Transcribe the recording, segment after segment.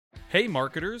Hey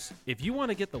marketers, if you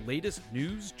want to get the latest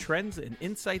news, trends, and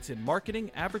insights in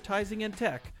marketing, advertising, and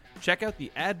tech, check out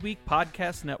the Adweek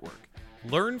Podcast Network.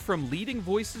 Learn from leading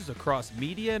voices across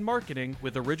media and marketing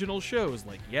with original shows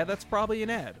like Yeah, That's Probably an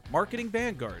Ad, Marketing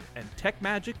Vanguard, and Tech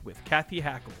Magic with Kathy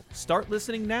Hackle. Start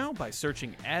listening now by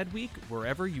searching Adweek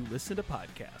wherever you listen to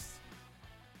podcasts.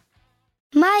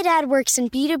 My dad works in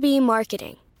B2B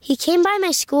marketing. He came by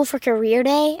my school for career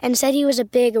day and said he was a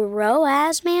big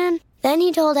ROAS man. Then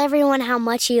he told everyone how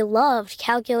much he loved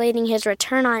calculating his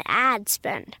return on ad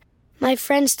spend. My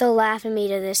friends still laugh at me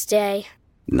to this day.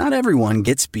 Not everyone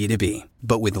gets B2B,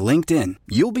 but with LinkedIn,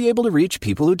 you'll be able to reach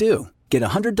people who do. Get a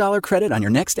 $100 credit on your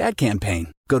next ad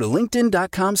campaign. Go to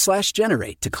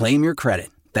linkedin.com/generate to claim your credit.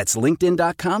 That's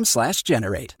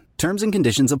linkedin.com/generate. Terms and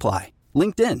conditions apply.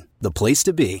 LinkedIn, the place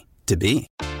to be, to be.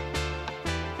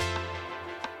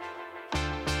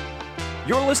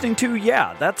 You're listening to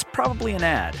Yeah, That's Probably an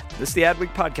Ad. This is the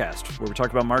Adweek Podcast, where we talk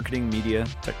about marketing, media,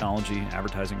 technology,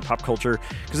 advertising, pop culture,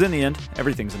 because in the end,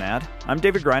 everything's an ad. I'm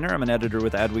David Greiner. I'm an editor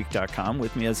with Adweek.com.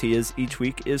 With me, as he is each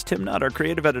week, is Tim Nutt, our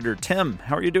creative editor. Tim,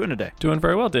 how are you doing today? Doing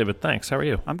very well, David. Thanks. How are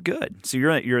you? I'm good. So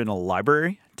you're in a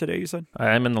library today, you said?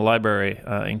 I'm in the library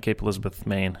in Cape Elizabeth,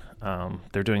 Maine.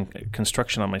 They're doing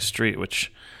construction on my street,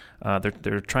 which...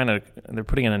 They're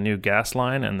putting in a new gas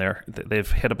line, and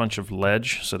they've hit a bunch of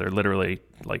ledge, so they're literally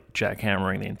like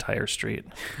jackhammering the entire street,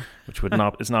 which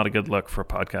is not a good look for a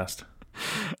podcast.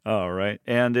 All right.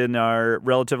 And in our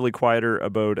relatively quieter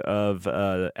abode of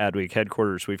Adweek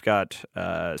headquarters, we've got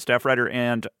staff writer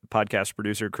and podcast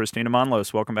producer Christina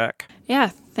Monlos. Welcome back. Yeah,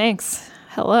 thanks.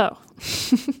 Hello.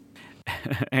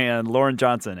 And Lauren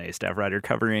Johnson, a staff writer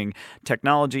covering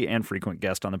technology and frequent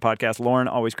guest on the podcast. Lauren,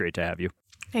 always great to have you.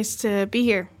 Nice to be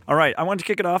here. All right. I wanted to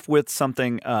kick it off with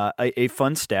something, a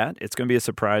fun stat. It's going to be a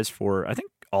surprise for, I think,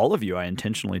 all of you. I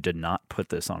intentionally did not put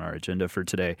this on our agenda for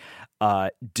today.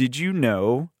 Did you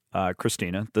know,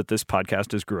 Christina, that this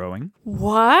podcast is growing?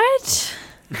 What?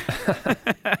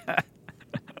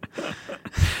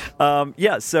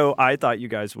 Yeah, so I thought you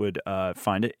guys would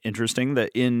find it interesting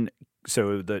that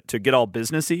to get all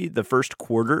businessy, the first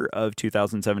quarter of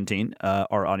 2017,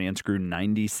 our audience grew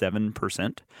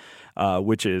 97%.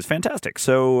 Which is fantastic.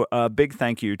 So big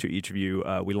thank you to each of you.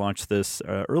 We launched this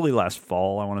early last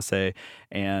fall, I want to say,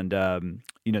 and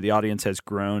the audience has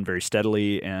grown very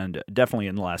steadily, and definitely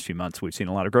in the last few months we've seen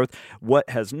a lot of growth. What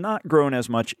has not grown as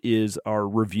much is our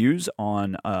reviews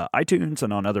on iTunes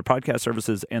and on other podcast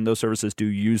services, and those services do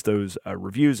use those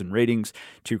reviews and ratings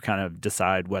to kind of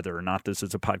decide whether or not this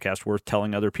is a podcast worth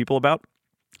telling other people about.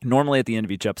 Normally at the end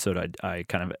of each episode, I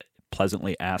kind of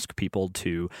pleasantly ask people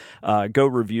to go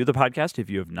review the podcast if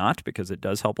you have not, because it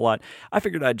does help a lot. I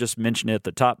figured I'd just mention it at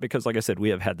the top because, like I said, we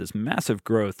have had this massive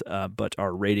growth, but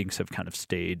our ratings have kind of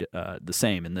stayed the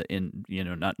same not in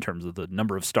terms of the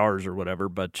number of stars or whatever,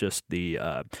 but just the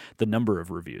number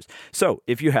of reviews. So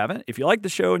if you like the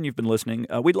show and you've been listening,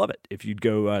 we'd love it if you'd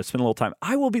go spend a little time.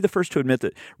 I will be the first to admit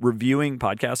that reviewing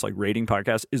podcasts, like rating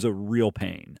podcasts, is a real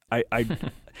pain. I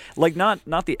like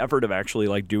not the effort of actually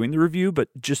like doing the review, but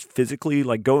just physically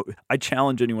like go. I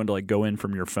challenge anyone to like go in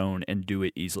from your phone and do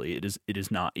it easily. It is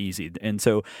not easy, and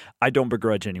so I don't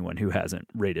begrudge anyone who hasn't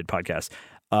rated podcasts.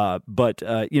 But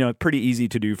pretty easy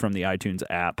to do from the iTunes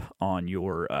app on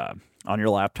your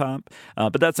laptop.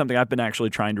 But that's something I've been actually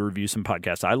trying to review some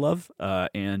podcasts I love,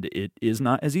 and it is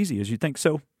not as easy as you think.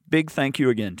 So big thank you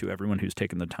again to everyone who's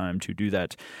taken the time to do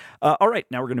that. All right,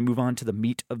 now we're going to move on to the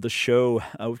meat of the show.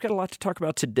 We've got a lot to talk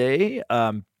about today.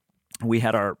 We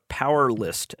had our Power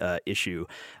List issue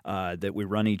that we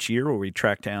run each year, where we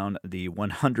track down the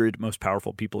 100 most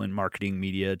powerful people in marketing,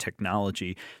 media,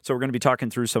 technology. So we're going to be talking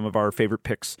through some of our favorite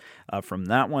picks from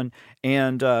that one.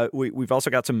 And we've also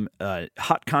got some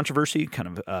hot controversy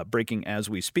kind of breaking as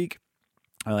we speak.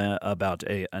 About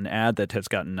an ad that has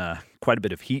gotten quite a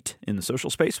bit of heat in the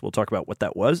social space. We'll talk about what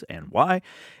that was and why.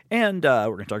 And we're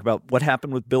going to talk about what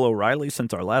happened with Bill O'Reilly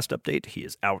since our last update. He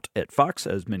is out at Fox,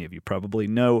 as many of you probably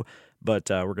know. But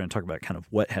we're going to talk about kind of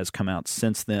what has come out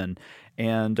since then.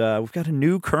 And we've got a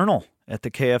new colonel at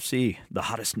the KFC, the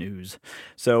hottest news.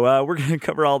 So we're going to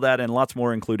cover all that and lots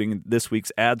more, including this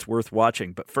week's ads worth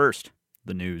watching. But first,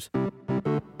 the news.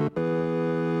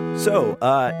 So,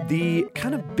 the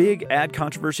kind of big ad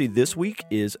controversy this week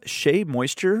is Shea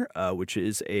Moisture, which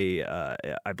is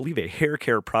I believe a hair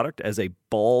care product. As a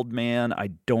bald man, I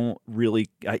don't really,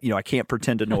 I can't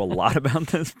pretend to know a lot about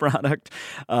this product,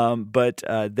 but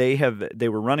they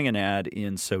were running an ad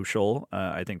in social,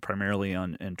 I think primarily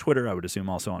on Twitter, I would assume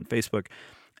also on Facebook.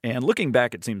 And looking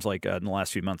back, it seems like in the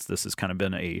last few months, this has kind of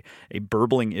been a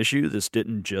burbling issue. This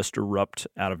didn't just erupt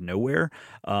out of nowhere,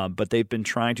 but they've been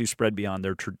trying to spread beyond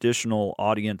their traditional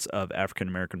audience of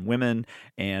African-American women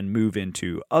and move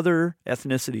into other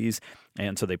ethnicities.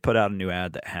 And so they put out a new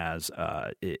ad that has,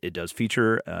 it does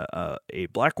feature a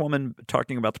black woman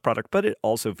talking about the product, but it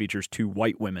also features 2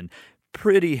 white women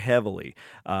pretty heavily.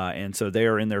 And so they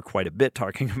are in there quite a bit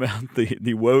talking about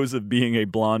the woes of being a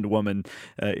blonde woman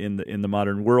in the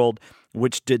modern world,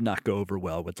 which did not go over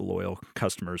well with the loyal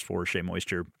customers for Shea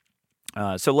Moisture.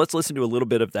 So let's listen to a little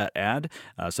bit of that ad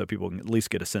so people can at least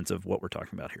get a sense of what we're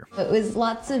talking about here. It was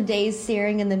lots of days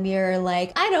staring in the mirror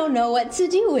like, I don't know what to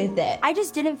do with it. I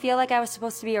just didn't feel like I was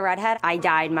supposed to be a redhead. I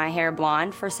dyed my hair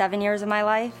blonde for 7 years of my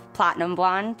life, platinum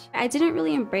blonde. I didn't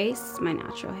really embrace my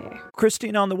natural hair.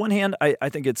 Christina, on the one hand, I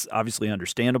think it's obviously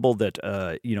understandable that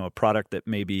a product that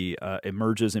maybe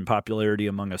emerges in popularity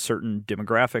among a certain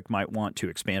demographic might want to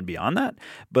expand beyond that.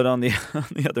 But on the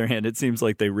other hand, it seems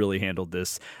like they really handled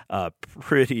this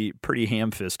pretty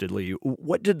ham-fistedly.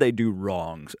 What did they do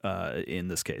wrong in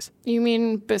this case? You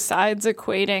mean besides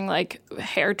equating like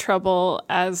hair trouble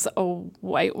as a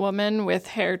white woman with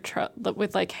hair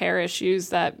issues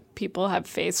that people have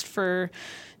faced for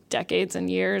decades and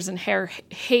years, and hair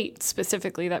hate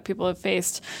specifically that people have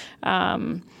faced,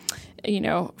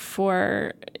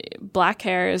 for black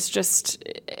hair is just,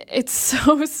 it's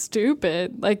so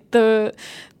stupid. Like the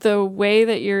way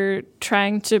that you're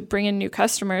trying to bring in new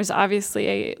customers,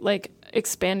 obviously, like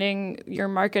expanding your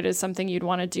market is something you'd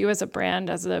want to do as a brand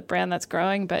that's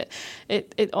growing, but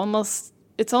it's almost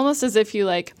as if you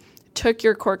like took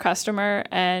your core customer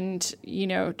and,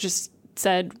 just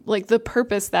said like the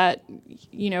purpose that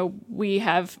we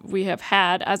have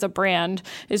had as a brand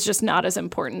is just not as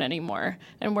important anymore,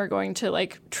 and we're going to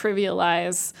like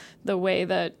trivialize the way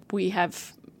that we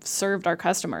have served our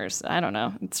customers. I don't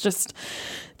know. It's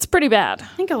pretty bad.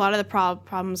 I think a lot of the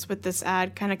problems with this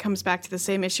ad kind of comes back to the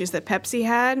same issues that Pepsi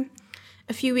had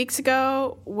a few weeks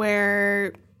ago,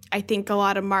 where I think a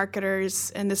lot of marketers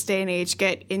in this day and age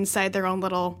get inside their own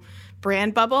little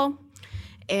brand bubble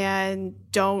and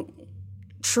don't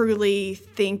truly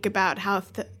think about how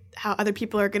other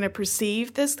people are going to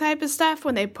perceive this type of stuff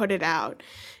when they put it out.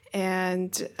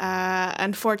 And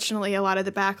unfortunately, a lot of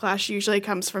the backlash usually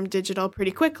comes from digital pretty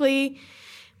quickly.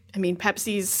 I mean,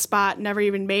 Pepsi's spot never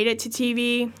even made it to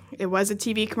TV. It was a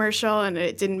TV commercial, and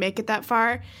it didn't make it that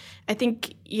far. I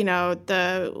think,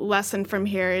 the lesson from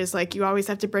here is like you always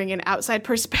have to bring in outside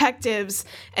perspectives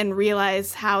and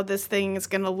realize how this thing is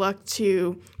going to look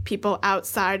to people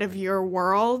outside of your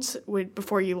world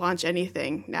before you launch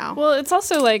anything now. Well, it's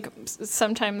also like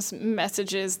sometimes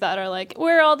messages that are like,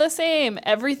 we're all the same,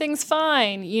 everything's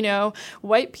fine,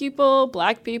 white people,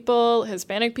 black people,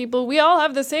 Hispanic people, we all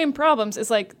have the same problems. It's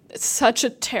like such a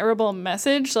terrible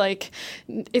message. Like,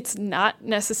 it's not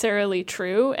necessarily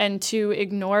true, and to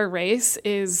ignore race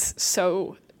is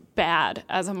so bad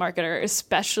as a marketer,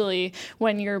 especially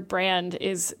when your brand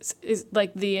is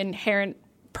like the inherent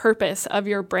purpose of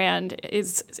your brand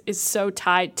is so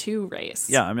tied to race.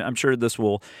 Yeah, I mean, I'm sure this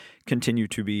will continue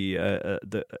to be a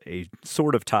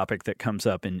sort of topic that comes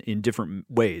up in different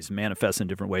ways, manifests in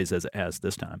different ways as it has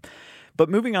this time. But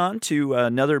moving on to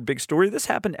another big story. This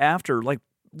happened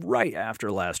right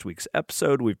after last week's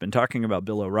episode. We've been talking about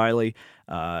Bill O'Reilly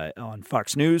on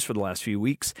Fox News for the last few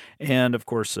weeks. And of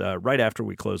course, right after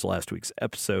we closed last week's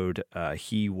episode,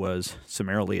 he was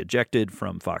summarily ejected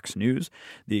from Fox News.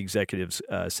 The executives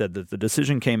said that the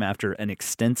decision came after an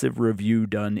extensive review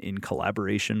done in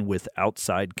collaboration with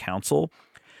outside counsel.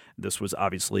 This was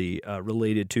obviously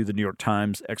related to the New York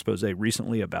Times expose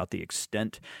recently about the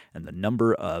extent and the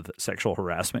number of sexual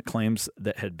harassment claims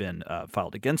that had been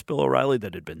filed against Bill O'Reilly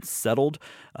that had been settled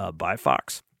by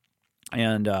Fox.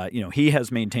 And, he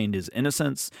has maintained his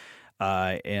innocence,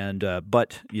 but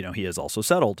he has also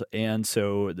settled. And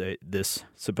so this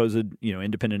supposed,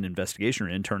 independent investigation or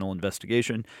internal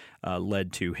investigation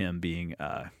led to him being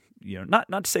not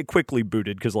to say quickly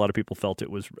booted, because a lot of people felt it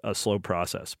was a slow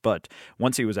process. But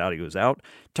once he was out, he was out.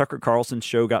 Tucker Carlson's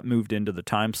show got moved into the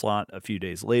time slot a few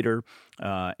days later.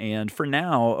 And for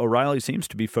now, O'Reilly seems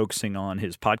to be focusing on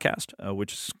his podcast,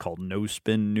 which is called No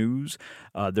Spin News.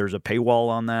 There's a paywall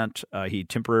on that. He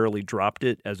temporarily dropped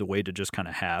it as a way to just kind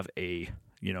of have a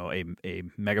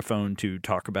megaphone to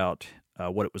talk about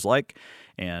what it was like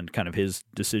and kind of his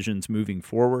decisions moving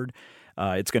forward.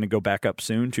 It's going to go back up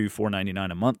soon to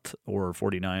 $4.99 a month or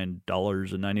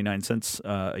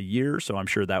 $49.99 a year. So I'm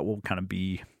sure that will kind of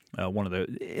be one of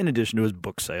in addition to his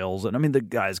book sales. And I mean, the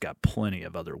guy's got plenty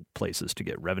of other places to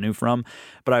get revenue from,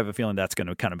 but I have a feeling that's going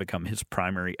to kind of become his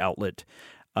primary outlet.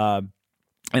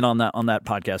 And on that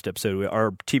podcast episode,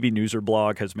 our TV Newser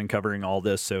blog has been covering all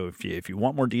this. So if you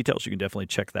want more details, you can definitely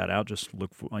check that out. Just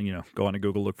look for, go on to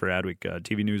Google, look for Adweek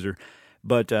TV Newser.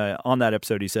 But on that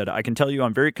episode, he said, "I can tell you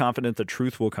I'm very confident the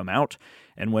truth will come out.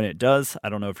 And when it does, I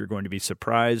don't know if you're going to be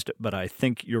surprised, but I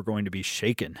think you're going to be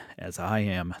shaken, as I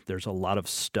am. There's a lot of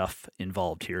stuff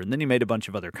involved here." And then he made a bunch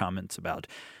of other comments about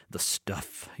the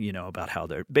stuff, about how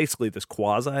they're basically this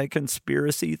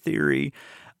quasi-conspiracy theory.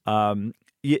 Tim,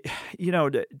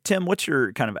 what's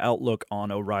your kind of outlook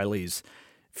on O'Reilly's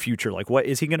future? Like, what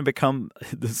is he going to become?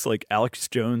 This like Alex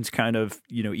Jones kind of,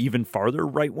 even farther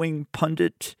right-wing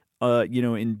pundit?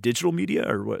 In digital media,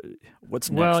 or what's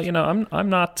next? Well, I'm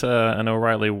not an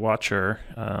O'Reilly watcher,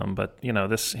 but he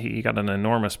got an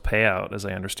enormous payout, as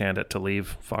I understand it, to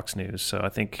leave Fox News. So I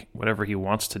think whatever he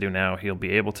wants to do now, he'll be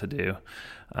able to do.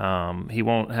 He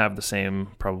won't have the same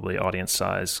probably audience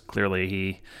size. Clearly,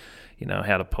 he,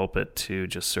 had a pulpit to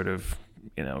just sort of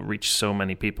reach so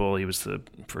many people. He was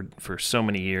for so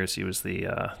many years. He was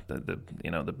the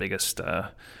biggest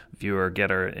viewer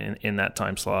getter in that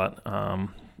time slot.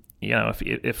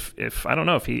 If I don't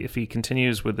know if he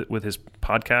continues with his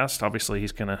podcast, obviously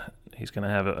he's gonna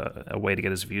have a way to get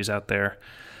his views out there.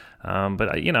 But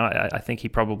I think he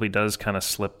probably does kind of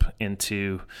slip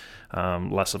into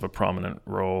less of a prominent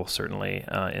role, certainly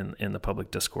in the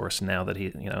public discourse now that he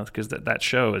because that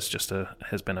show is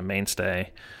has been a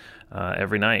mainstay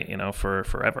every night for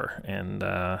forever, and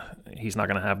he's not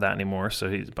going to have that anymore. So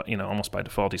he's almost by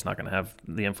default he's not going to have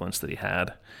the influence that he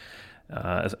had.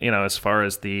 As far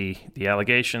as the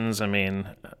allegations, I mean,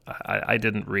 I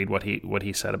didn't read what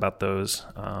he said about those,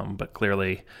 but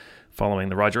clearly, following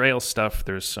the Roger Ailes stuff,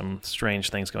 there's some strange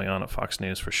things going on at Fox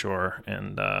News for sure,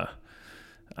 and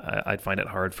I'd find it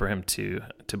hard for him to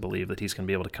believe that he's going to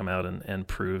be able to come out and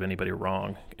prove anybody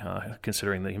wrong,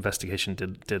 considering the investigation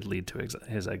did lead to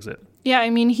his exit. Yeah,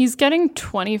 I mean, he's getting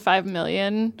 $25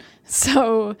 million,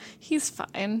 so he's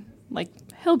fine.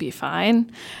 He'll be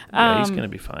fine. Yeah, he's going to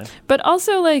be fine. But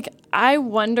also, I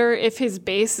wonder if his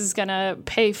base is going to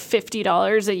pay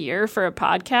 $50 a year for a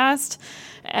podcast.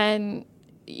 And,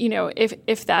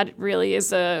 if that really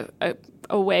is a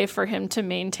way for him to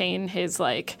maintain his,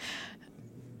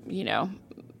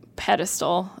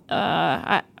 pedestal.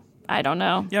 I don't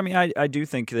know. Yeah, I mean, I do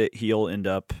think that he'll end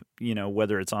up,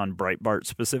 whether it's on Breitbart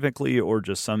specifically or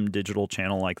just some digital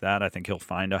channel like that, I think he'll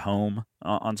find a home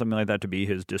on something like that to be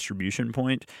his distribution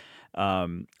point.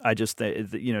 I just,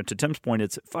 to Tim's point,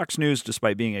 it's Fox News,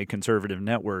 despite being a conservative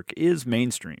network, is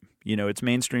mainstream. It's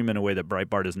mainstream in a way that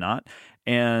Breitbart is not.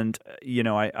 And,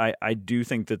 I do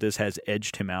think that this has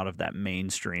edged him out of that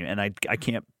mainstream. And I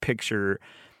can't picture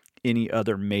any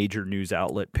other major news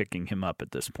outlet picking him up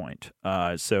at this point.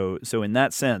 So in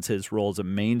that sense, his role as a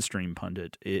mainstream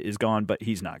pundit is gone, but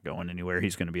he's not going anywhere.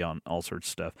 He's going to be on all sorts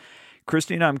of stuff.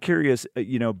 Christina, I'm curious,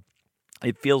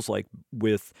 it feels like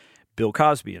with Bill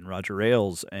Cosby and Roger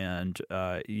Ailes and,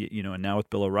 and now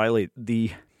with Bill O'Reilly,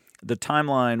 the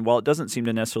timeline, while it doesn't seem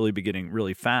to necessarily be getting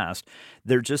really fast,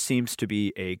 there just seems to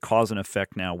be a cause and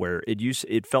effect now where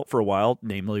it felt for a while,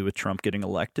 namely with Trump getting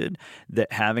elected,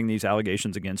 that having these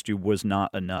allegations against you was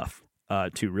not enough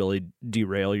to really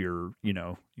derail your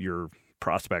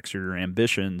prospects or your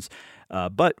ambitions.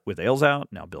 But with Ailes out,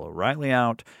 now Bill O'Reilly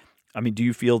out, I mean, do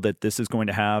you feel that this is going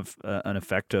to have an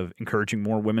effect of encouraging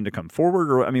more women to come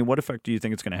forward? Or, I mean, what effect do you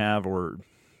think it's going to have? Or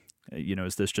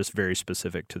is this just very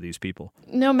specific to these people?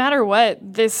 No matter what,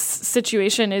 this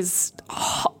situation is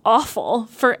awful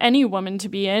for any woman to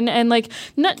be in. And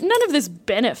none of this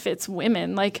benefits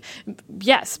women.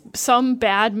 Yes, some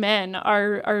bad men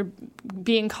are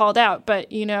being called out, but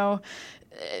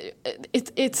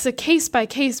it's a case by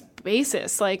case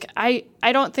basis. I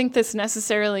don't think this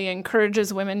necessarily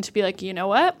encourages women to be like, you know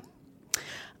what?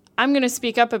 I'm going to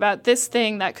speak up about this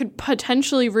thing that could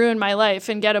potentially ruin my life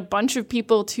and get a bunch of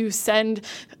people to send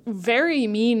very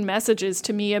mean messages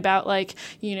to me about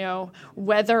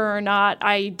whether or not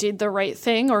I did the right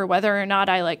thing or whether or not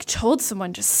I told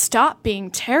someone to stop being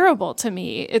terrible to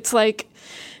me. It's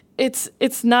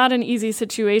it's not an easy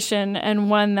situation,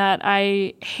 and one that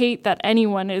I hate that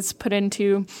anyone is put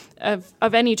into of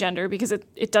any gender, because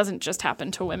it doesn't just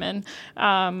happen to women.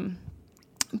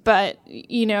 But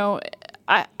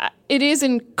it is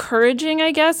encouraging,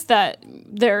 I guess, that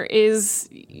there is,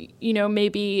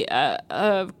 maybe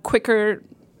a quicker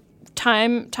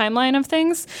timeline of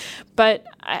things, but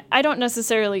I don't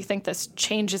necessarily think this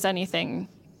changes anything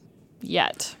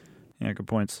yet. Yeah, good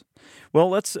points. Well,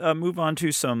 let's move on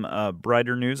to some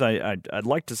brighter news. I'd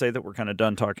like to say that we're kind of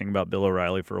done talking about Bill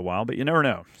O'Reilly for a while, but you never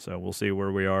know. So we'll see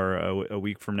where we are a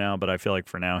week from now. But I feel like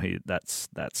for now, that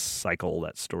cycle,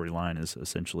 that storyline is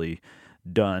essentially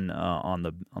done on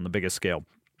the biggest scale.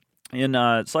 In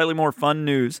slightly more fun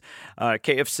news,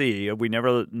 KFC, we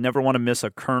never want to miss a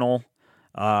Colonel.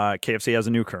 KFC has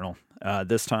a new Colonel.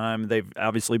 This time, they've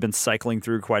obviously been cycling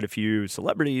through quite a few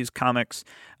celebrities, comics.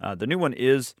 The new one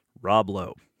is Rob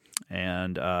Lowe.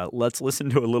 And let's listen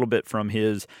to a little bit from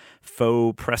his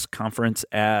faux press conference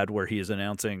ad where he is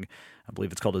announcing, I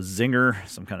believe it's called a Zinger,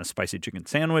 some kind of spicy chicken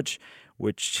sandwich,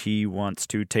 which he wants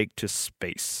to take to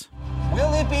space.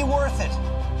 Will it be worth it?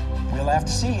 We'll have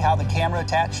to see how the camera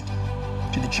attached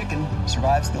to the chicken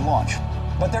survives the launch.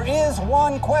 But there is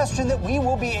one question that we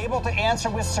will be able to answer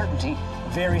with certainty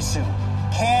very soon.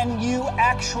 Can you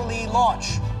actually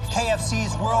launch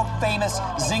KFC's world-famous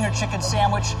Zinger chicken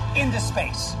sandwich into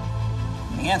space?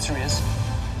 And the answer is,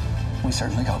 we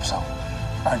certainly hope so.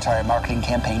 Our entire marketing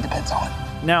campaign depends on it.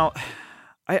 Now,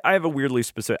 I have a weirdly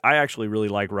specific. I actually really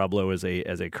like Rob Lowe as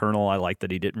a Colonel. I like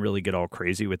that he didn't really get all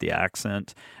crazy with the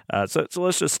accent. So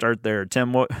let's just start there.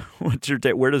 Tim, what's your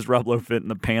take? Where does Rob Lowe fit in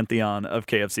the pantheon of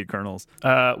KFC Colonels?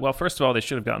 Well, first of all, they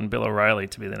should have gotten Bill O'Reilly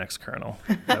to be the next Colonel.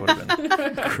 That would have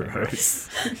been gross.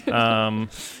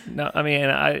 No, I mean,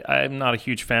 I'm not a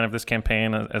huge fan of this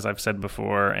campaign, as I've said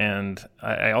before, and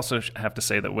I also have to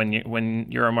say that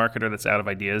when you're a marketer that's out of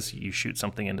ideas, you shoot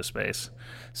something into space.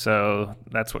 So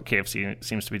that's what KFC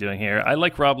seems to be doing here. I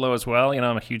like Rob Lowe as well.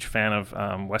 I'm a huge fan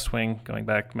of West Wing, going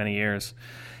back many years.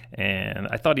 And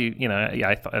I thought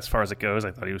I thought, as far as it goes,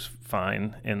 I thought he was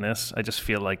fine in this. I just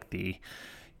feel like the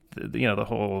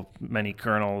whole many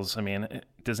colonels. I mean,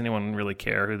 does anyone really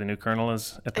care who the new colonel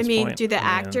is at this point? Do the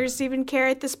actors even care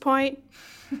at this point?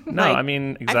 No, I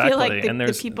mean, exactly. I feel like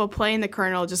the people playing the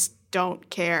colonel just don't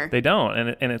care. They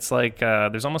don't, and it's like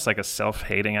there's almost like a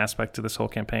self-hating aspect to this whole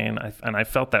campaign, and I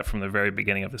felt that from the very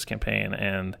beginning of this campaign.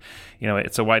 And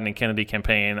it's a Wyden and Kennedy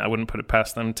campaign. I wouldn't put it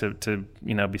past them to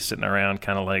be sitting around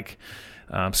kind of like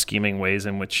scheming ways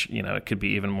in which it could be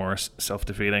even more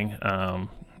self-defeating.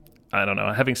 I don't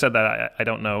know. Having said that, I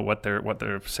don't know what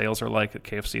their sales are like at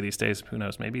KFC these days. Who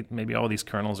knows? Maybe all these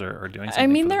colonels are doing something. I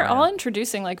mean, they're brand. all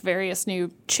introducing like various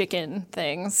new chicken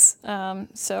things.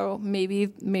 So maybe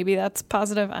that's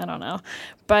positive. I don't know.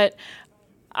 But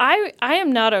I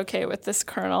am not okay with this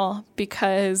colonel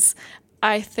because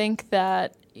I think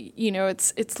that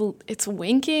it's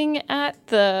winking at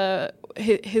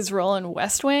his role in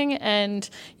West Wing, and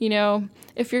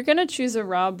if you're gonna choose a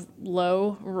Rob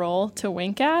Lowe role to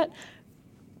wink at,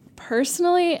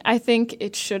 personally, I think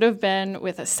it should have been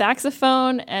with a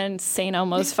saxophone and St.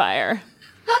 Elmo's Fire.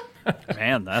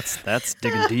 Man, that's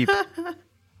digging deep. I thought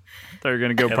you were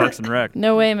gonna go Parks and Rec.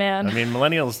 No way, man. I mean,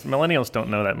 millennials don't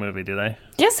know that movie, do they?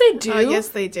 Yes, they do. Yes,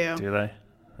 they do. Do they?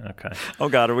 Okay. Oh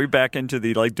God, are we back into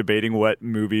the debating what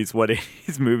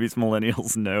 80s movies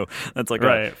millennials know? That's like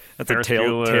right. a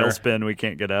tailspin we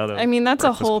can't get out of. I mean, that's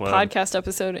Breakfast a whole Club. Podcast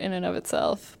episode in and of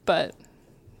itself, but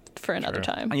for another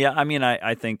time. Yeah, I mean,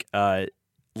 I think, like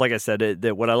I said,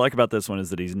 that what I like about this one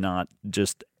is that he's not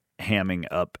just hamming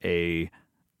up I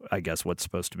guess what's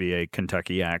supposed to be a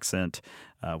Kentucky accent,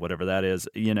 whatever that is,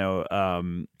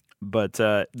 But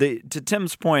to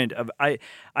Tim's point, I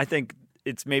think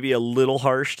it's maybe a little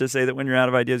harsh to say that when you're out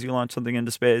of ideas, you launch something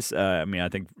into space. I mean, I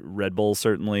think Red Bull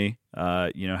certainly,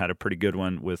 had a pretty good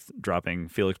one with dropping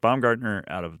Felix Baumgartner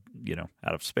out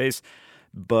of space.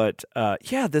 But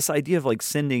this idea of like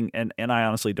sending, and I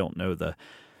honestly don't know the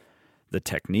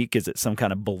technique. Is it some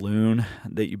kind of balloon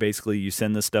that you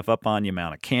send this stuff up on? You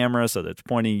mount a camera so that it's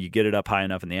pointing. You get it up high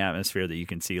enough in the atmosphere that you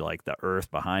can see like the Earth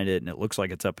behind it, and it looks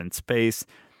like it's up in space.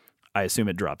 I assume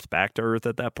it drops back to Earth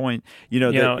at that point.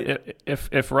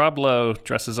 If Rob Lowe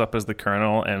dresses up as the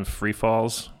Colonel and free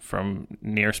falls from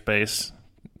near space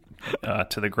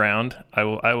to the ground,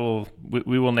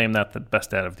 we will name that the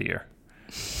best ad of the year.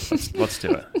 Let's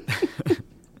do it.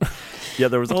 Yeah,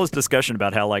 there was all this discussion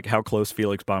about how close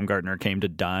Felix Baumgartner came to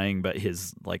dying, but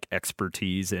his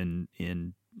expertise in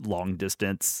long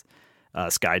distance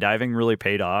skydiving really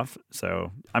paid off.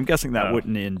 So I'm guessing that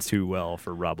wouldn't end too well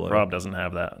for Rob Lowe. Rob doesn't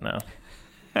have that, no.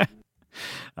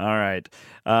 All right.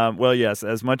 Well, yes,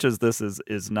 as much as this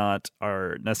is not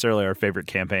necessarily our favorite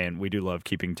campaign, we do love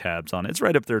keeping tabs on it. It's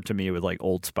right up there to me with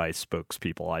Old Spice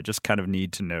spokespeople. I just kind of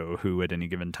need to know who at any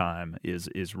given time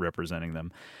is representing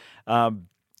them.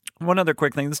 One other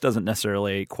quick thing, this doesn't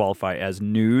necessarily qualify as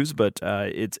news, but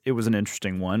it was an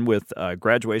interesting one with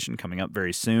graduation coming up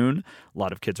very soon. A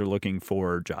lot of kids are looking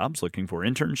for jobs, looking for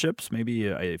internships, maybe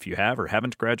if you have or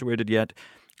haven't graduated yet.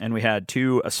 And we had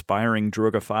 2 aspiring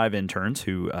Droga 5 interns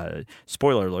who,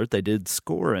 spoiler alert, they did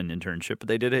score an internship, but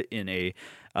they did it in a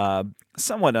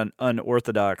somewhat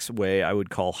unorthodox way I would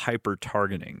call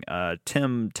hyper-targeting.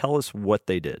 Tim, tell us what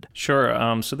they did.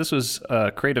 Sure. So this was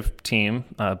a creative team,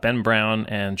 Ben Brown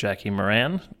and Jackie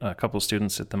Moran, a couple of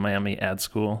students at the Miami Ad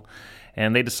School.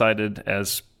 And they decided,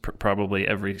 as probably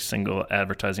every single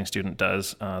advertising student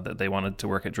does, that they wanted to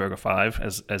work at Droga 5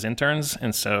 as interns.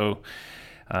 And so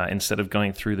instead of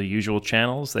going through the usual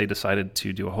channels, they decided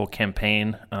to do a whole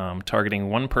campaign targeting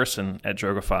one person at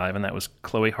Droga 5, and that was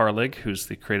Chloe Harlig, who's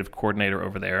the creative coordinator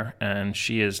over there. And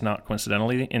she is not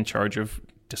coincidentally in charge of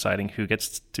deciding who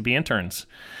gets to be interns.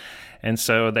 And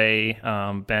so they,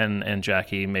 Ben and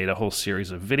Jackie, made a whole series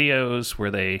of videos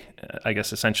where they, I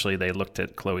guess essentially they looked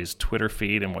at Chloe's Twitter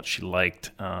feed and what she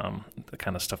liked, the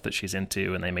kind of stuff that she's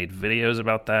into, and they made videos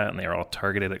about that, and they were all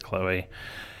targeted at Chloe.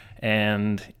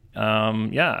 And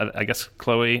I guess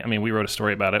Chloe, we wrote a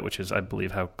story about it, which is, I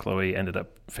believe, how Chloe ended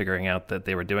up figuring out that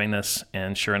they were doing this.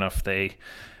 And sure enough, they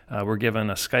were given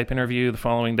a Skype interview the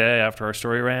following day after our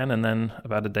story ran. And then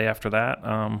about a day after that,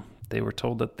 they were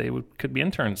told that they could be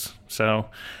interns. So,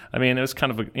 it was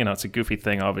kind of it's a goofy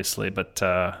thing, obviously, but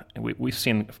we've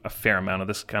seen a fair amount of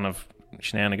this kind of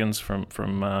shenanigans from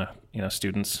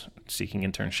students seeking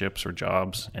internships or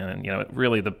jobs. And,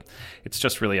 it's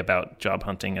just really about job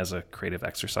hunting as a creative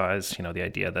exercise. The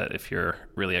idea that if you're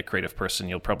really a creative person,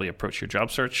 you'll probably approach your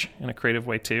job search in a creative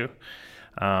way too.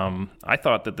 I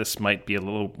thought that this might be a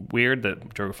little weird,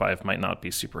 that Droga 5 might not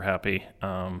be super happy,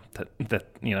 that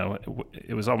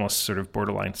it was almost sort of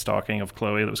borderline stalking of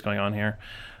Chloe that was going on here.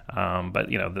 But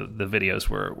the videos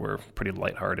were pretty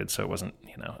lighthearted, so it wasn't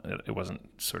it wasn't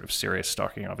sort of serious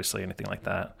stalking, obviously, anything like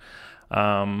that.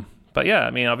 But yeah,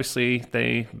 obviously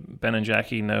Ben and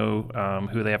Jackie know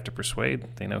who they have to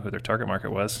persuade. They know who their target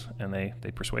market was, and they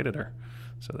persuaded her.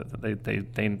 So that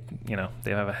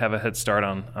they have a head start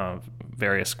on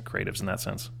various creatives in that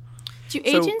sense. Do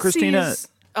agencies? So, Christina,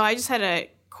 I just had a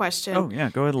question. Oh yeah,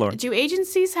 go ahead, Laura. Do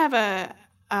agencies have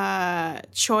a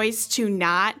choice to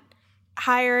not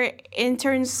hire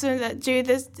interns that do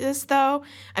this though?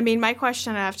 My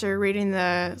question after reading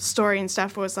the story and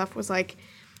stuff was like,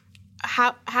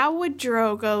 how would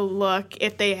Droga look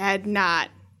if they had not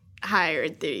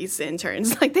hired these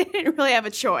interns? Like, they didn't really have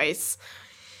a choice.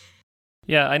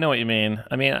 Yeah, I know what you mean.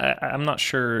 I'm not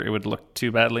sure it would look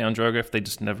too badly on Droga if they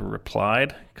just never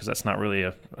replied, because that's not really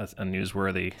a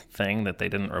newsworthy thing that they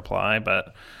didn't reply.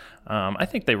 But I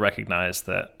think they recognize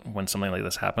that when something like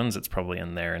this happens, it's probably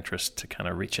in their interest to kind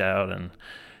of reach out. And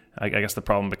I guess the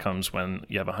problem becomes when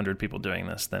you have 100 people doing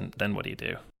this, then what do you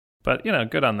do? But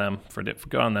good on them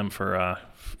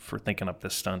for thinking up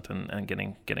this stunt and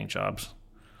getting jobs.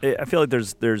 I feel like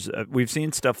there's we've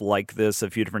seen stuff like this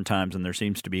a few different times, and there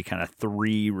seems to be kind of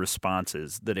 3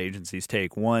 responses that agencies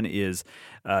take. One is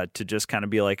to just kind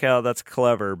of be like, oh, that's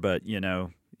clever, but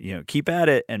keep at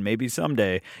it, and maybe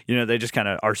someday, they just kind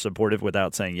of are supportive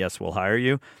without saying, yes, we'll hire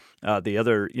you. The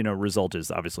other, result is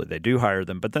obviously they do hire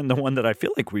them. But then the one that I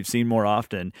feel like we've seen more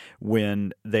often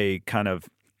when they kind of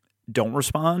don't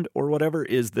respond or whatever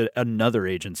is that another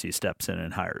agency steps in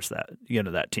and hires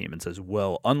that team and says,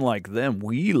 well, unlike them,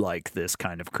 we like this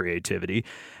kind of creativity.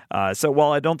 So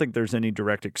while I don't think there's any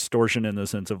direct extortion in the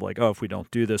sense of like, oh, if we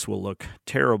don't do this, we'll look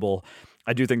terrible,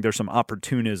 I do think there's some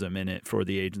opportunism in it for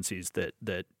the agencies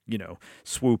that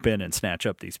swoop in and snatch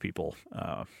up these people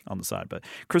on the side. But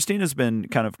Christina's been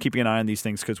kind of keeping an eye on these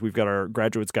things because we've got our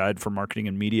Graduate's Guide for Marketing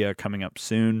and Media coming up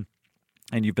soon.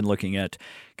 And you've been looking at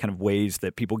kind of ways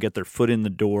that people get their foot in the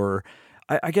door.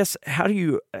 I guess, how do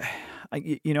you,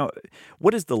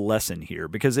 what is the lesson here?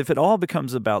 Because if it all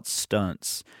becomes about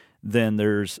stunts, then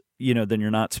then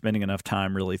you're not spending enough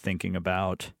time really thinking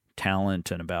about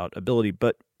talent and about ability.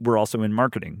 But we're also in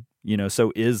marketing,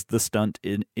 so is the stunt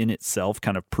in itself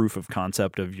kind of proof of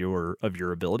concept of your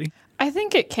ability? I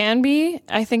think it can be.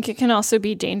 I think it can also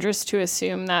be dangerous to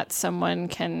assume that someone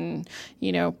can,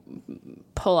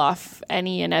 pull off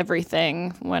any and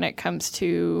everything when it comes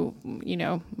to,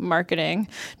 marketing,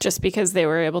 just because they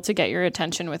were able to get your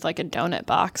attention with like a donut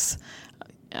box.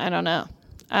 I don't know.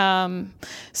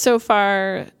 So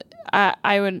far,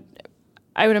 I would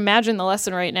imagine the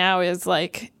lesson right now is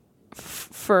like,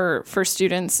 for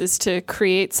students is to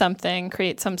create some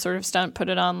sort of stunt, put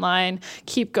it online,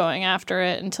 keep going after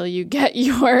it until you get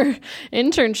your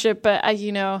internship. But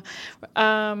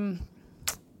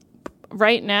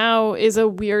right now is a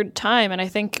weird time, and I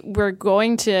think we're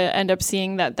going to end up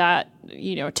seeing that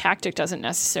tactic doesn't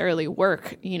necessarily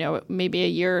work. Maybe a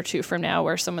year or two from now,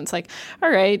 where someone's like, all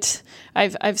right,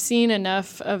 I've seen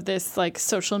enough of this like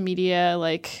social media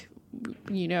like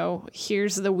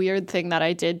here's the weird thing that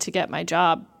I did to get my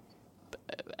job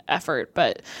effort.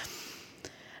 But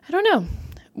I don't know.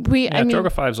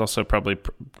 Droga 5 is also probably,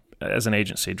 as an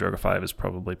agency, Droga 5 is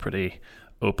probably pretty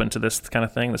open to this kind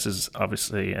of thing. This is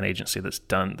obviously an agency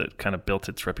that kind of built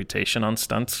its reputation on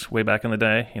stunts way back in the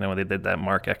day. When they did that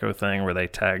Mark Echo thing where they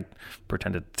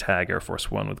pretended to tag Air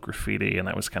Force One with graffiti, and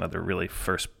that was kind of the really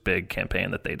first big campaign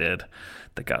that they did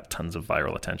that got tons of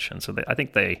viral attention. So I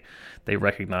think they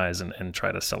recognize and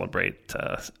try to celebrate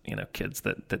kids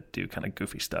that do kind of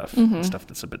goofy stuff, and stuff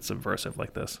that's a bit subversive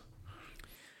like this.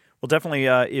 Well, definitely,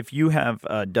 if you have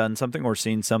done something or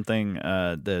seen something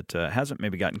that hasn't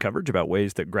maybe gotten coverage about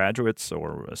ways that graduates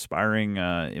or aspiring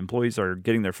employees are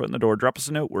getting their foot in the door, drop us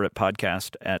a note. We're at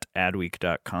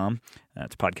podcast@adweek.com.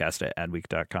 That's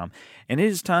podcast@adweek.com. And it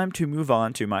is time to move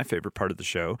on to my favorite part of the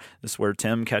show. This is where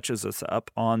Tim catches us up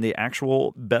on the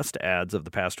actual best ads of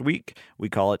the past week. We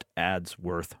call it Ads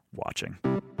Worth Watching.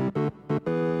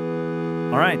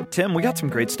 All right, Tim, we got some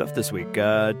great stuff this week.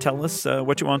 Tell us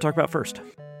what you want to talk about first.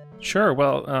 Sure.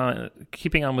 Well,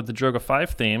 keeping on with the Droga 5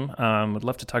 theme, I'd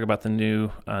love to talk about the new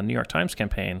New York Times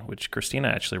campaign, which Christina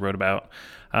actually wrote about.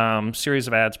 Series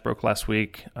of ads broke last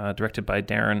week, directed by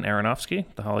Darren Aronofsky,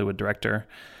 the Hollywood director.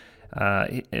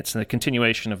 It's a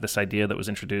continuation of this idea that was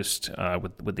introduced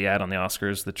with the ad on the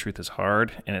Oscars, The Truth is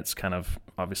Hard, and it's kind of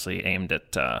obviously aimed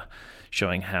at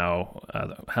showing how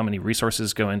many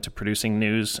resources go into producing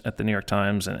news at the New York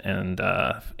Times and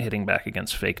hitting back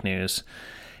against fake news.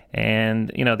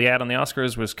 And, the ad on the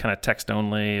Oscars was kind of text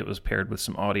only. It was paired with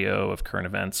some audio of current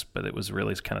events, but it was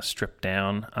really kind of stripped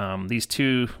down. These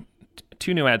two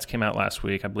new ads came out last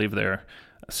week. I believe there are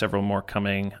several more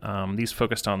coming. These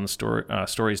focused on the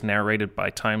stories narrated by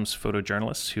Times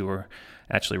photojournalists who were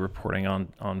actually reporting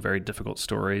on very difficult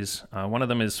stories. One of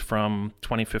them is from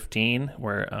 2015,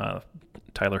 where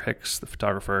Tyler Hicks, the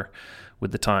photographer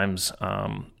with the Times,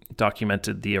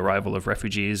 documented the arrival of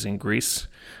refugees in Greece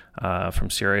from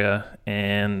Syria.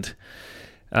 And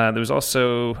there was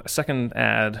also a second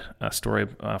ad, a story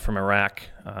from Iraq.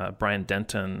 Brian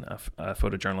Denton, a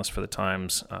photojournalist for the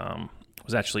Times,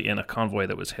 was actually in a convoy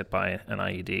that was hit by an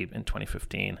IED in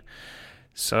 2015.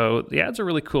 So the ads are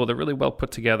really cool. They're really well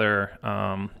put together.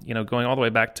 Going all the way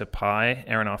back to Pi,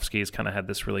 Aronofsky's kind of had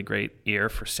this really great ear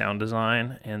for sound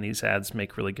design, and these ads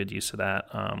make really good use of that.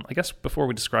 I guess before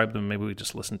we describe them, maybe we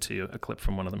just listen to a clip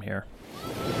from one of them here.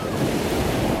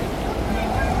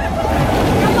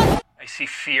 I see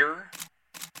fear.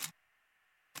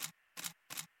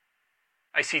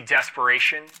 I see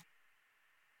desperation.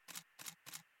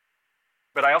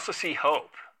 But I also see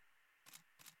hope.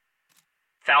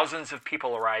 Thousands of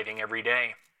people arriving every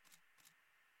day.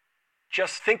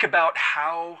 Just think about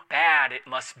how bad it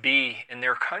must be in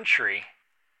their country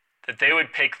that they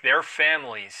would pick their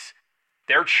families,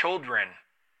 their children,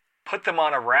 put them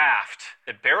on a raft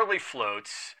that barely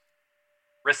floats,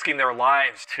 risking their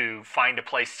lives to find a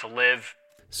place to live.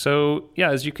 So,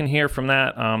 yeah, as you can hear from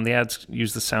that, the ads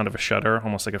use the sound of a shutter,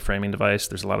 almost like a framing device.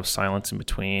 There's a lot of silence in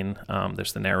between.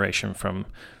 There's the narration from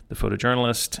the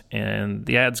photojournalist, and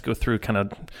the ads go through kind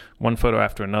of one photo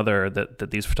after another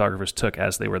that these photographers took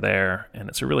as they were there. And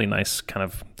it's a really nice kind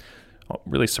of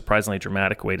really surprisingly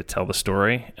dramatic way to tell the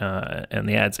story. And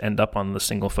the ads end up on the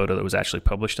single photo that was actually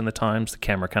published in the Times. The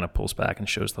camera kind of pulls back and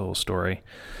shows the whole story.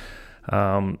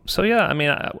 So yeah, I mean,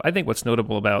 I think what's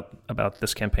notable about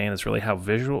this campaign is really how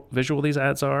visual these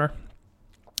ads are.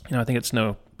 I think it's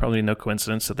probably no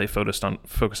coincidence that they focused on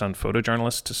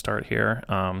photojournalists to start here.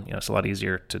 It's a lot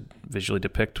easier to visually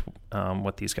depict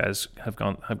what these guys have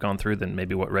gone through than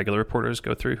maybe what regular reporters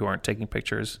go through who aren't taking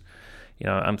pictures.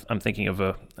 I'm thinking of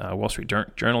a Wall Street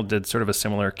Journal did sort of a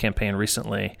similar campaign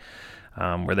recently,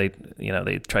 where they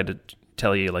tried to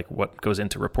tell you like what goes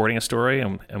into reporting a story,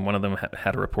 and one of them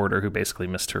had a reporter who basically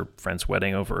missed her friend's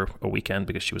wedding over a weekend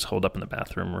because she was holed up in the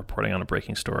bathroom reporting on a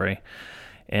breaking story.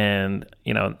 And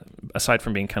aside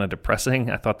from being kind of depressing,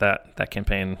 I thought that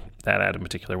campaign, that ad in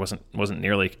particular, wasn't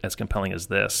nearly as compelling as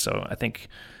this. So I think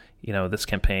this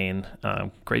campaign,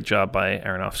 great job by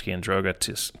Aronofsky and Droga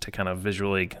to kind of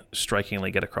visually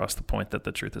strikingly get across the point that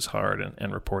the truth is hard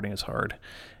and reporting is hard,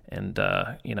 and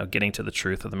getting to the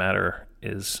truth of the matter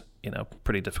is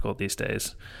pretty difficult these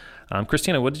days.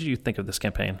 Christina, what did you think of this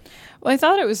campaign? Well, I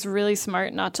thought it was really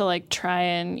smart not to try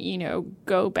and,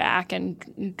 go back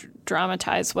and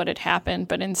dramatize what had happened,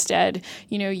 but instead,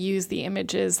 use the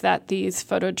images that these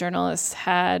photojournalists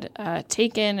had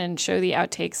taken and show the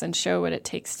outtakes and show what it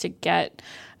takes to get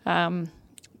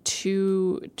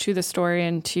to the story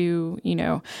and to,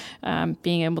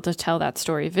 being able to tell that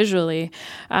story visually.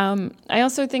 I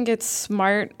also think it's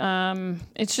smart.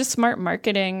 It's just smart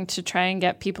marketing to try and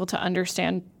get people to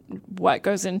understand what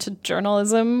goes into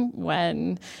journalism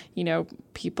when,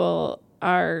 people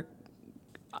are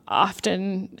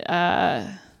often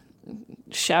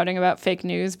shouting about fake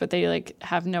news, but they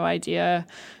have no idea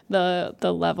the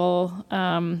level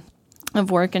of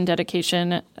work and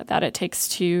dedication that it takes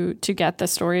to get the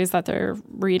stories that they're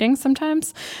reading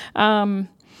sometimes. And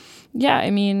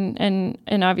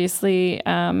obviously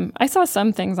I saw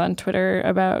some things on Twitter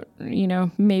about,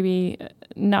 maybe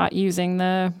not using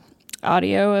the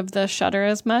audio of the shutter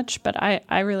as much, but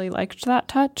I really liked that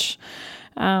touch.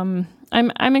 I'm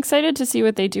excited to see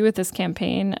what they do with this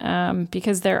campaign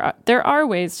because there are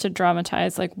ways to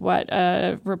dramatize what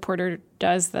a reporter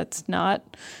does that's not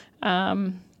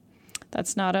a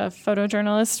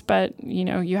photojournalist, but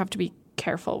you have to be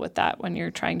careful with that when you're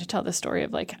trying to tell the story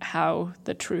of how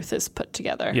the truth is put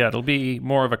together. Yeah, it'll be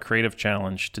more of a creative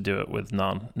challenge to do it with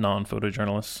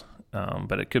non-photojournalists,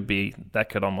 but it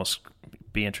could almost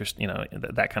be interesting.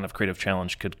 That kind of creative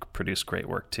challenge could produce great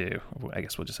work too. I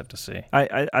guess we'll just have to see.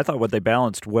 I thought what they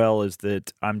balanced well is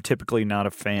that I'm typically not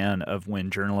a fan of when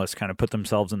journalists kind of put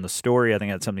themselves in the story. I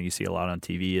think that's something you see a lot on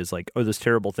TV is this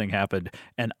terrible thing happened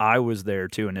and I was there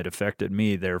too and it affected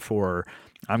me. Therefore,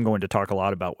 I'm going to talk a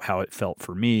lot about how it felt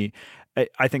for me.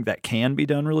 I think that can be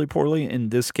done really poorly. In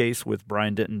this case with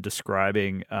Brian Denton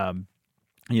describing,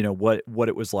 what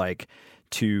it was like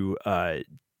to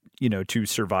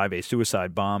survive a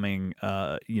suicide bombing,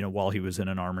 while he was in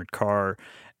an armored car.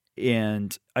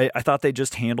 And I thought they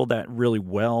just handled that really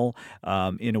well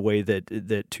in a way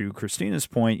that to Christina's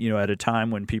point, at a time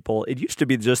when it used to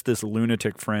be just this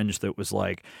lunatic fringe that was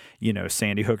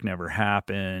Sandy Hook never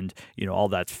happened, all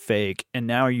that's fake. And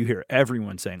now you hear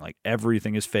everyone saying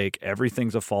everything is fake,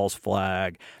 everything's a false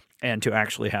flag. And to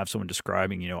actually have someone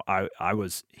describing, I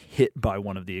was hit by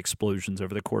one of the explosions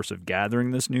over the course of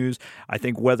gathering this news. I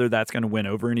think whether that's going to win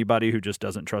over anybody who just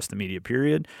doesn't trust the media,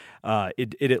 period,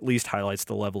 it at least highlights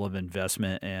the level of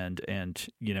investment and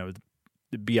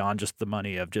beyond just the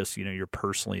money of just, you're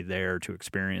personally there to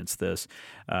experience this.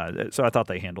 So I thought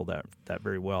they handled that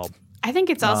very well. I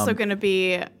think it's also going to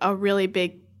be a really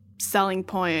big selling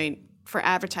point for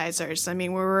advertisers. I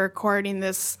mean, we're recording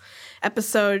this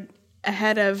episode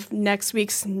ahead of next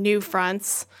week's New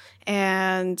Fronts,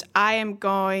 and I am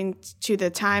going to the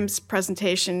Times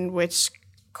presentation, which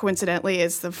coincidentally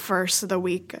is the first of the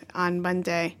week on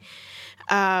Monday.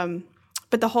 But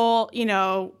the whole,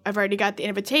 I've already got the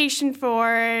invitation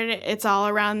for it. It's all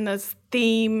around this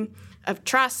theme of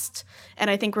trust, and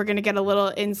I think we're going to get a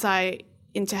little insight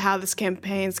into how this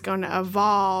campaign is going to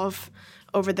evolve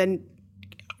over the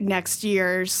next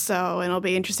year or so, and it'll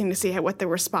be interesting to see what the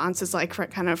response is like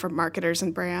for marketers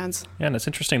and brands. Yeah, and it's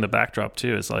interesting. The backdrop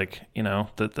too is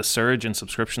the surge in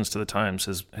subscriptions to the Times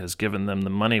has given them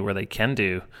the money where they can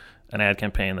do an ad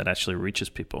campaign that actually reaches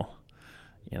people.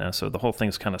 So the whole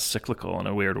thing's kind of cyclical in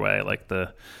a weird way.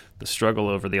 The struggle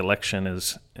over the election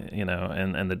is,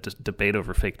 and the debate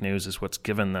over fake news is what's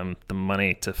given them the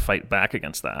money to fight back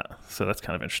against that. So that's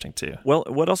kind of interesting too. Well,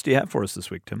 what else do you have for us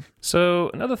this week, Tim? So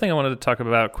another thing I wanted to talk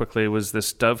about quickly was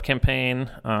this Dove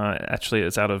campaign. Actually,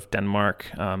 it's out of Denmark.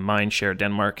 Mindshare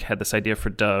Denmark had this idea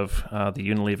for Dove, the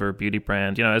Unilever beauty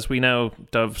brand. As we know,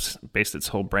 Dove's based its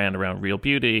whole brand around real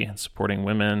beauty and supporting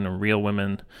women and real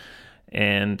women.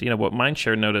 And, what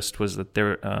Mindshare noticed was that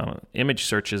their image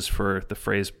searches for the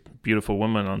phrase beautiful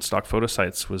woman on stock photo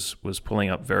sites was pulling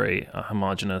up very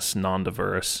homogenous,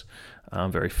 non-diverse,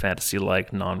 very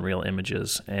fantasy-like, non-real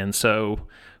images. And so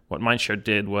what Mindshare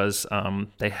did was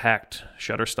they hacked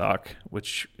Shutterstock,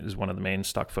 which is one of the main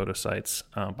stock photo sites,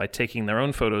 by taking their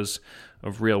own photos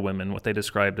of real women, what they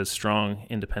described as strong,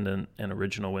 independent, and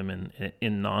original women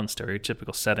in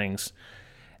non-stereotypical settings.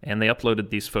 And they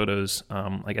uploaded these photos.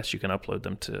 I guess you can upload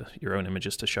them to your own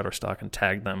images to Shutterstock and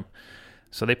tag them.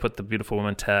 So they put the beautiful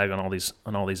woman tag on all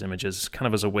these images, kind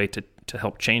of as a way to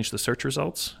help change the search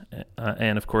results.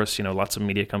 And of course, lots of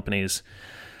media companies,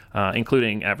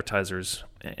 including advertisers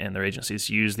and their agencies,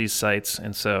 use these sites.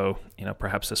 And so,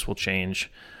 perhaps this will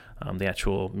change the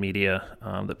actual media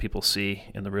that people see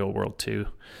in the real world too.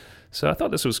 So I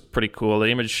thought this was pretty cool.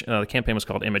 The campaign was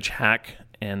called Image Hack,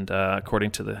 and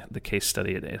according to the case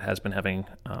study, it has been having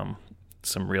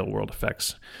some real world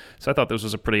effects. So I thought this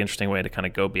was a pretty interesting way to kind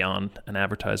of go beyond an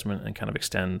advertisement and kind of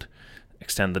extend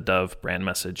the Dove brand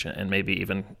message, and maybe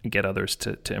even get others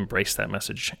to embrace that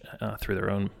message through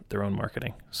their own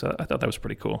marketing. So I thought that was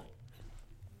pretty cool.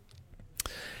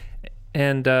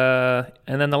 And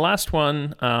then the last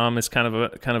one is kind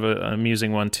of an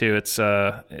amusing one too. It's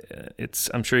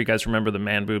I'm sure you guys remember the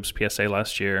Man Boobs PSA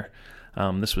last year.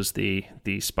 This was the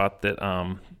spot that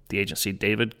the agency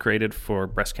David created for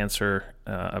breast cancer,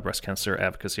 a breast cancer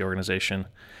advocacy organization,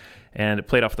 and it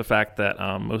played off the fact that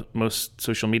most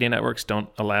social media networks don't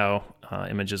allow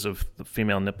images of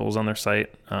female nipples on their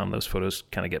site. Those photos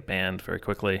kind of get banned very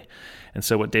quickly. And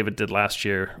so what David did last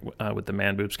year with the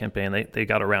Man Boobs campaign, they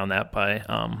got around that by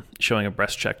showing a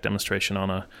breast check demonstration on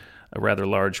a rather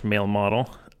large male model,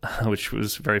 which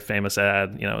was a very famous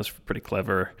ad. It was pretty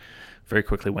clever. Very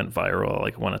quickly went viral,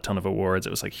 like won a ton of awards.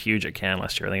 It was like huge at Cannes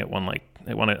last year. I think it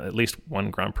won at least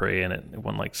one Grand Prix, and it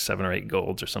won like 7 or 8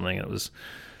 golds or something. It was,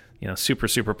 super,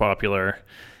 super popular.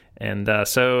 And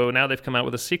so now they've come out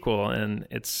with a sequel, and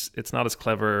it's not as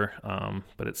clever,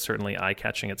 but it's certainly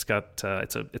eye-catching. It's got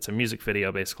it's a music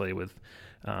video basically with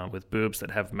boobs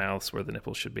that have mouths where the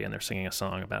nipples should be, and they're singing a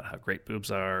song about how great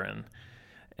boobs are, and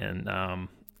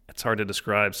it's hard to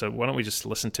describe. So why don't we just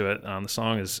listen to it? The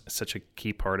song is such a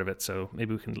key part of it, so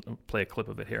maybe we can play a clip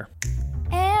of it here.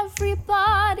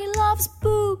 Everybody loves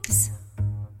boobs.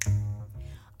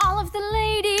 All of the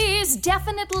ladies,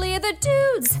 definitely the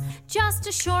dudes. Just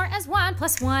as sure as 1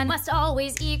 + 1 must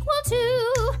always equal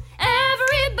 2.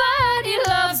 Everybody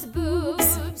loves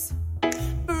boobs.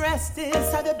 Breasts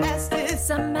are the bestest.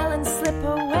 Some melons slip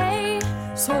away.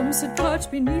 Some sit perched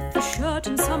beneath the shirt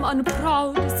and some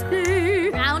unproud display.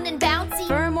 Round and bouncy,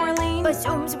 firm or lean, but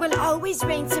zooms will always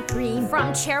reign supreme.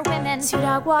 From chairwomen to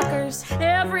dog walkers,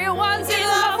 everyone's in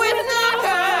love with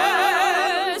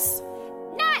knockers.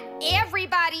 Not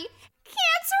everybody.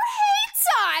 Cancer hates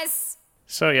us.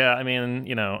 So yeah, I mean,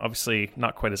 obviously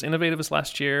not quite as innovative as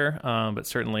last year, but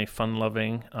certainly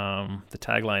fun-loving. The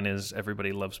tagline is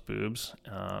 "Everybody loves boobs,"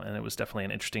 and it was definitely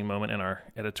an interesting moment in our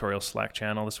editorial Slack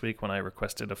channel this week when I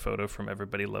requested a photo from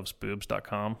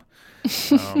everybodylovesboobs.com.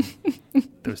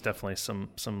 There was definitely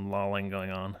some lolling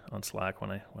going on Slack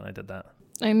when I did that.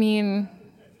 I mean,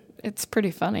 it's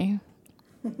pretty funny.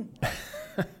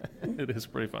 It is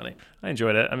pretty funny. I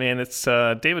enjoyed it. I mean, it's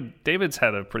David's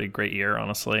had a pretty great year,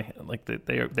 honestly. Like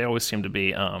they always seem to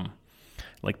be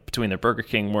like between their Burger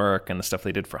King work and the stuff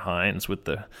they did for Heinz with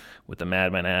the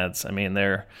Mad Men ads. I mean,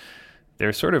 they're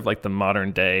sort of like the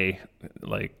modern day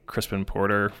like Crispin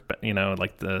Porter,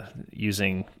 like the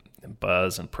using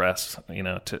buzz and press,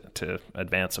 to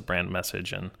advance a brand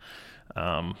message, and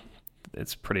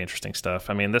it's pretty interesting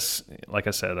stuff. I mean, this, like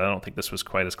I said, I don't think this was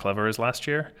quite as clever as last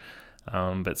year.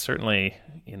 But certainly,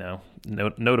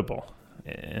 notable,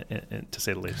 to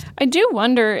say the least. I do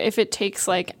wonder if it takes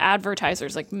like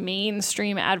advertisers, like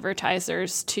mainstream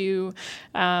advertisers, to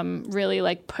really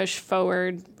like push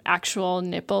forward actual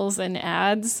nipples in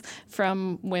ads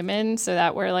from women, so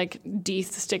that we're like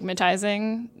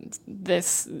destigmatizing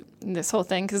this whole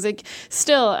thing. Because like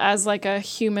still, as like a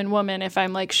human woman, if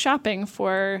I'm like shopping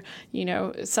for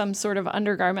some sort of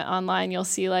undergarment online, you'll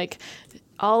see like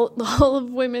all of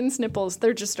women's nipples,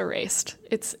 they're just erased.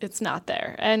 It's not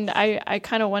there. And I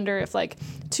kind of wonder if like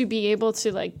to be able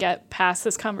to like get past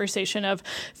this conversation of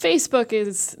Facebook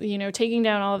is, taking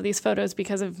down all of these photos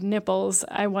because of nipples,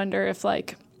 I wonder if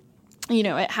like,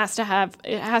 it has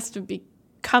to be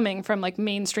coming from like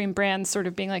mainstream brands sort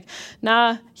of being like,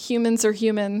 nah, humans are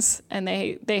humans and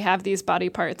they have these body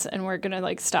parts and we're going to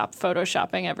like stop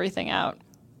photoshopping everything out.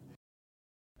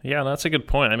 Yeah, that's a good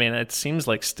point. I mean, it seems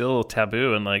like still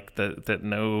taboo, and like that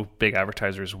no big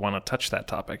advertisers want to touch that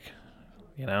topic.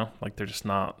 Like they're just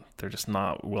not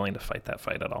willing to fight that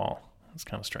fight at all. It's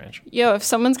kind of strange. Yo, if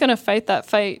someone's gonna fight that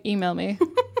fight, email me.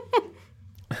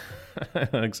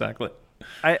 Exactly.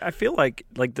 I feel like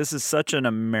this is such an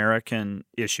American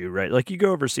issue, right? Like you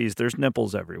go overseas, there's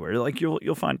nipples everywhere. Like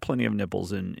you'll find plenty of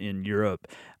nipples in Europe,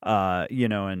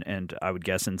 and I would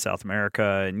guess in South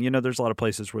America, and there's a lot of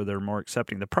places where they're more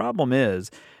accepting. The problem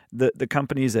is the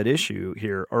companies at issue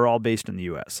here are all based in the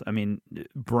U.S. I mean,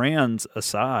 brands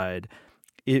aside,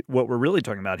 what we're really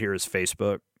talking about here is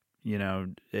Facebook.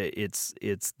 It's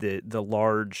the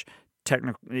large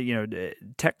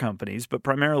tech companies, but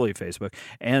primarily Facebook,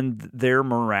 and their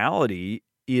morality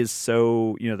is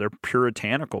so, their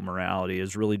puritanical morality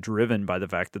is really driven by the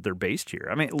fact that they're based here.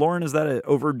 I mean, Lauren, is that an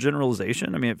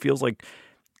overgeneralization? I mean, it feels like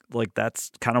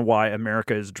that's kind of why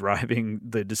America is driving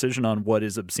the decision on what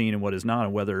is obscene and what is not,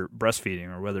 and whether breastfeeding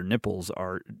or whether nipples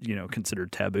are,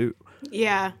 considered taboo.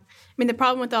 Yeah. I mean, the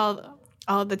problem with all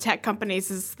of the tech companies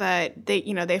is that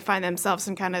they find themselves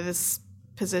in kind of this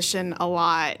position a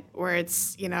lot where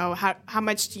it's, how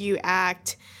much do you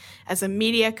act as a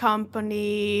media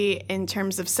company in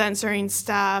terms of censoring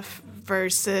stuff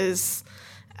versus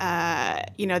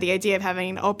the idea of having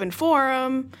an open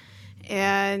forum,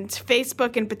 and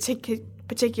Facebook in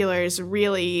particular is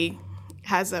really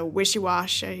has a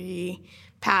wishy-washy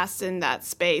past in that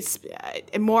space.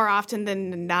 And more often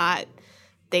than not,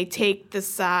 they take the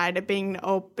side of being an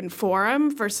open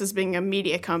forum versus being a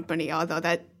media company, although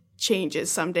that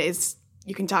changes. Some days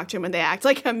you can talk to them and they act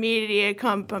like a media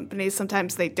company.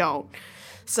 Sometimes they don't.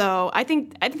 So I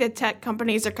think that tech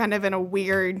companies are kind of in a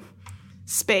weird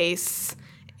space.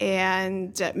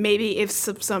 And maybe if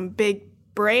some big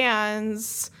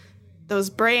brands, those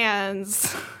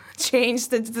brands change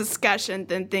the discussion,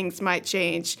 then things might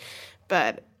change.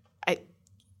 But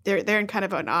they're in kind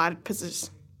of an odd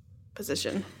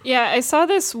position. Yeah, I saw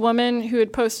this woman who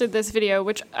had posted this video,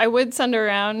 which I would send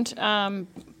around,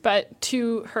 but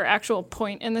to her actual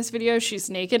point in this video, she's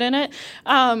naked in it.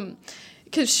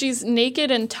 Because she's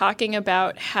naked and talking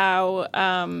about how,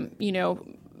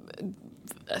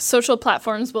 social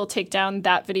platforms will take down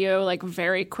that video like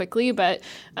very quickly, but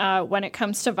when it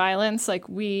comes to violence, like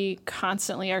we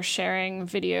constantly are sharing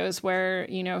videos where,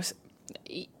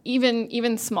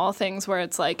 even small things where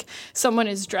it's like someone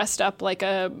is dressed up like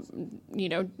a,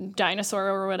 dinosaur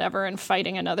or whatever and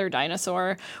fighting another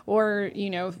dinosaur, or,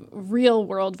 real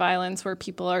world violence where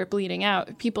people are bleeding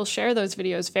out. People share those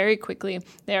videos very quickly.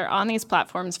 They're on these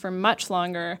platforms for much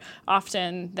longer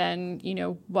often than,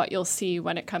 what you'll see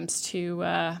when it comes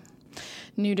to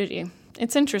nudity.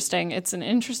 It's interesting. It's an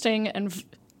interesting and,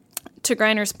 to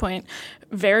Greiner's point,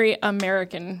 very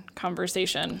American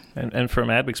conversation. And from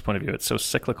Adweek's point of view, it's so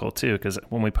cyclical too, because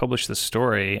when we published this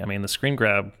story, I mean, the screen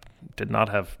grab did not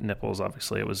have nipples.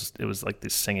 Obviously, it was like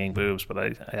these singing boobs. But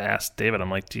I asked David, I'm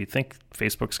like, do you think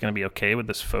Facebook's going to be okay with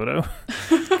this photo?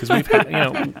 Because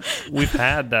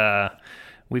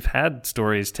we've had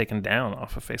stories taken down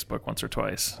off of Facebook once or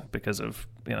twice because of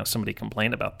somebody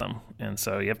complained about them, and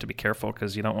so you have to be careful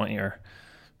because you don't want your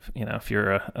if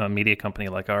you're a media company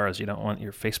like ours, you don't want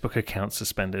your Facebook account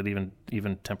suspended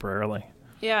even temporarily.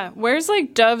 Yeah. Where's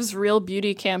like Dove's Real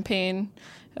Beauty campaign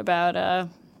about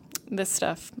this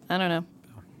stuff? I don't know.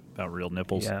 About real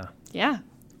nipples. Yeah.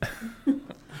 All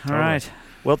right.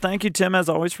 Well, thank you, Tim, as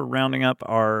always, for rounding up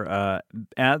our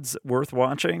ads worth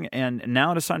watching. And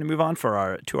now it is time to move on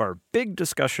to our big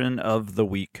discussion of the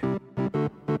week.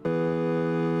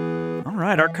 All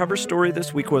right, our cover story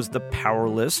this week was the Power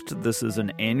List. This is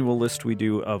an annual list we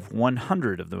do of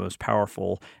 100 of the most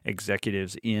powerful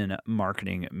executives in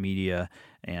marketing, media,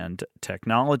 and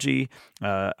technology.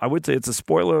 I would say it's a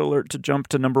spoiler alert to jump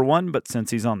to number one, but since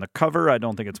he's on the cover, I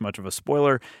don't think it's much of a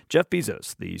spoiler. Jeff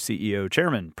Bezos, the CEO,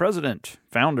 chairman, president,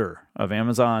 founder of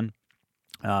Amazon,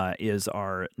 is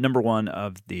our number one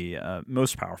of the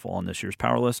most powerful on this year's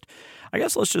Power List. I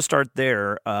guess let's just start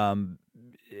there.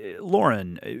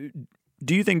 Lauren,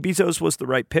 do you think Bezos was the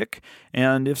right pick?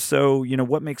 And if so,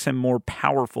 what makes him more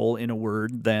powerful, in a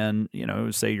word, than,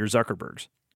 say, your Zuckerbergs?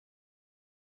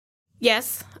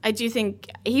 Yes, I do think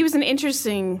he was an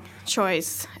interesting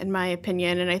choice, in my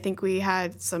opinion, and I think we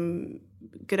had some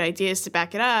good ideas to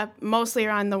back it up, mostly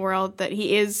around the world that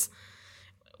he is,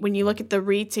 when you look at the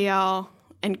retail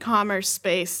and commerce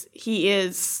space, he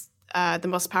is the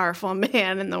most powerful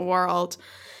man in the world.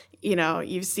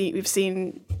 We've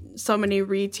seen so many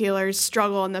retailers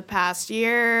struggle in the past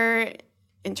year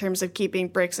in terms of keeping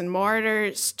bricks and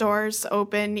mortar stores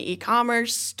open,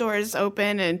 e-commerce stores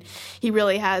open, and he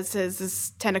really has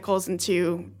his tentacles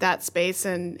into that space,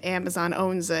 and Amazon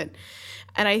owns it.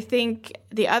 And I think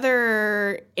the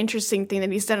other interesting thing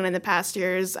that he's done in the past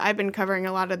years, I've been covering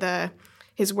a lot of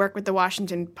his work with the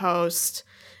Washington Post,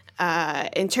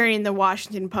 and turning the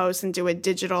Washington Post into a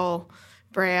digital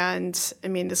brand. I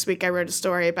mean, this week I wrote a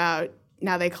story about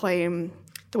now the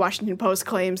Washington Post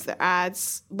claims the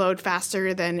ads load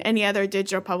faster than any other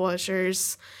digital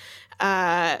publishers.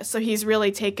 So he's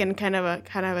really taken kind of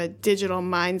a digital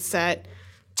mindset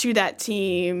to that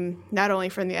team, not only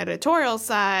from the editorial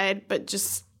side, but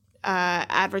just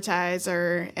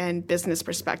advertiser and business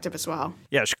perspective as well.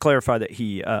 Yeah, I should clarify that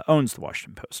he owns the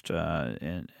Washington Post,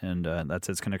 and that's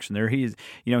his connection there. He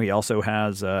also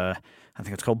has I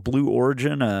think it's called Blue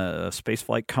Origin, a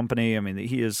spaceflight company. I mean,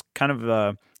 he is kind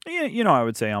of I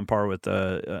would say on par with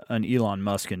an Elon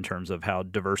Musk in terms of how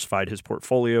diversified his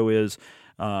portfolio is.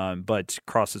 But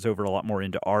crosses over a lot more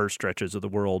into our stretches of the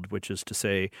world, which is to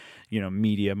say,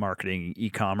 media, marketing,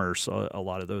 e-commerce, a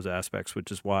lot of those aspects,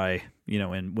 which is why,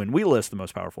 when we list the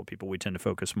most powerful people, we tend to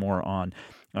focus more on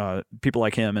people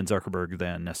like him and Zuckerberg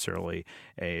than necessarily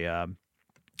an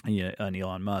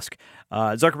Elon Musk.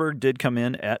 Zuckerberg did come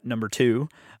in at number 2,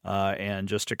 and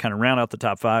just to kind of round out the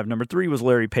top 5, number 3 was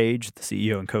Larry Page, the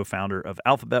CEO and co-founder of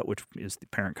Alphabet, which is the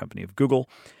parent company of Google.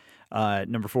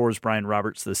 Number 4 is Brian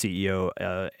Roberts, the CEO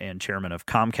and chairman of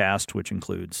Comcast, which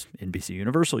includes NBC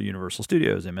Universal, Universal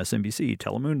Studios, MSNBC,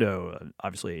 Telemundo,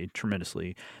 obviously a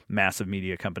tremendously massive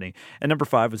media company. And number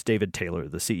 5 was David Taylor,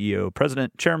 the CEO,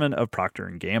 president, chairman of Procter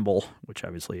 & Gamble, which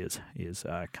obviously is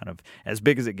kind of as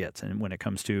big as it gets and when it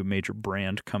comes to major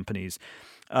brand companies.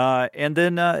 And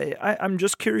then I'm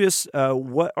just curious,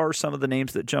 what are some of the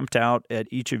names that jumped out at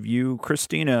each of you?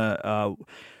 Christina,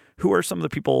 who are some of the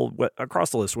people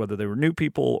across the list, whether they were new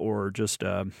people or just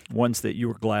ones that you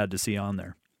were glad to see on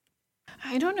there?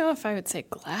 I don't know if I would say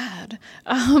glad,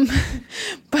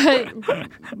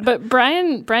 but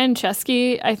Brian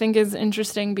Chesky I think is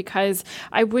interesting because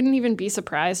I wouldn't even be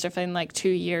surprised if in like 2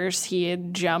 years he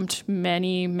had jumped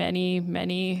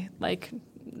many like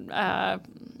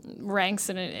ranks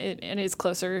and it is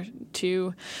closer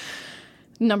to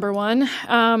number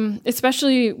 1,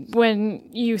 especially when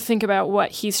you think about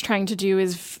what he's trying to do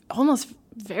is almost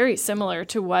very similar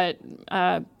to what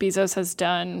Bezos has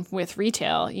done with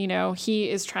retail. You know, he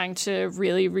is trying to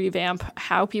really revamp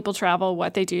how people travel,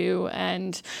 what they do.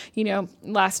 And, you know,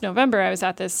 last November, I was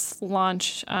at this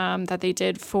launch that they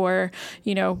did for,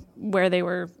 you know, where they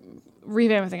were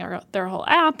revamping their whole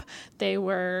app. They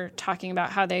were talking about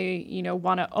how they, you know,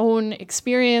 want to own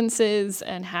experiences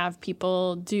and have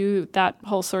people do that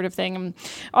whole sort of thing. And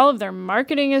all of their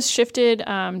marketing has shifted.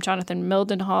 Jonathan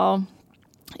Mildenhall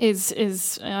is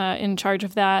in charge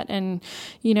of that. And,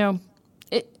 you know,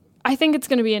 I think it's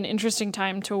going to be an interesting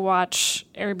time to watch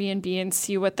Airbnb and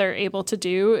see what they're able to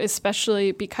do,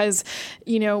 especially because,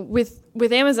 you know, with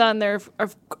Amazon, there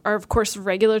are of course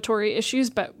regulatory issues,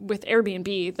 but with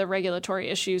Airbnb, the regulatory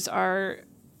issues are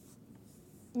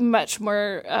much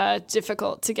more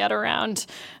difficult to get around.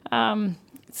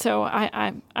 So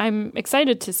I'm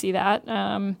excited to see that.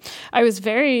 I was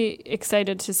very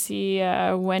excited to see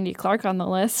Wendy Clark on the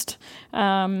list.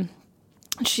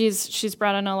 She's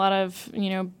brought in a lot of, you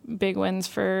know, big wins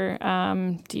for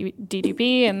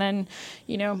DDB, and then,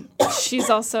 you know, she's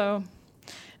also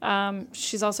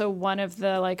one of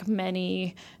the like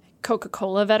many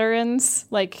Coca-Cola veterans,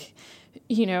 like,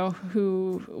 you know,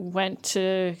 who went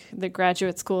to the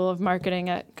Graduate School of Marketing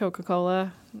at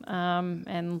Coca-Cola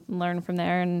and learned from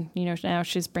there, and, you know, now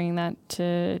she's bringing that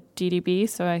to DDB.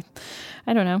 So I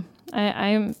don't know.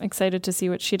 I'm excited to see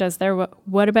what she does there.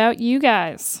 What about you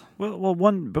guys? Well,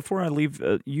 one before I leave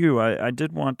you, I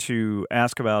did want to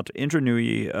ask about Indra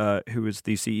Nooyi, who is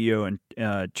the CEO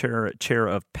and chair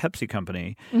of Pepsi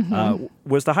Company,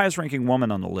 was the highest ranking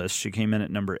woman on the list. She came in at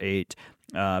number 8.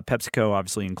 PepsiCo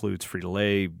obviously includes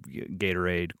Frito-Lay,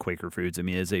 Gatorade, Quaker Foods. I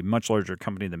mean, it's a much larger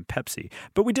company than Pepsi.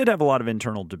 But we did have a lot of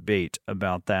internal debate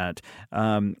about that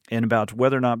and about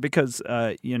whether or not, because,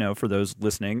 you know, for those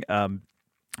listening,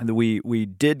 we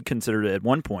did consider it at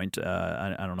one point.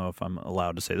 I don't know if I'm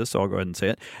allowed to say this, so I'll go ahead and say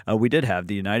it. We did have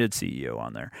the United CEO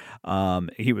on there.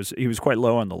 He was quite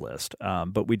low on the list,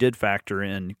 but we did factor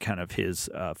in kind of his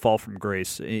fall from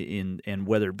grace in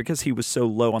whether, because he was so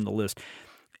low on the list.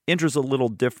 Indra's a little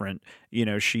different. You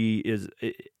know, she is.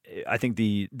 I think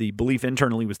the belief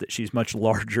internally was that she's much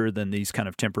larger than these kind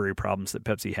of temporary problems that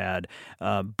Pepsi had.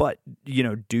 But, you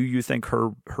know, do you think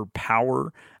her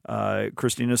power,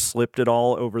 Christina, slipped at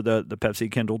all over the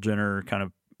Pepsi Kendall Jenner kind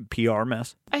of PR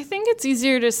mess? I think it's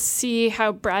easier to see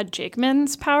how Brad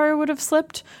Jakeman's power would have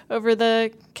slipped over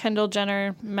the Kendall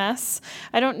Jenner mess.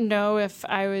 I don't know if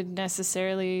I would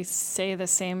necessarily say the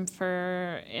same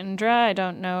for Indra. I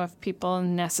don't know if people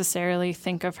necessarily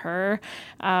think of her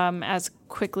as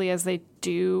quickly as they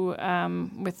do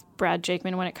with Brad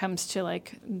Jakeman when it comes to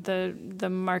like the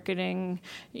marketing,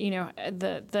 you know,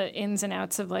 the ins and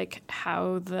outs of like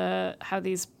how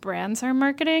these brands are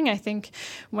marketing. I think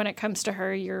when it comes to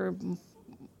her, you're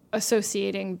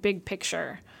associating big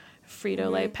picture,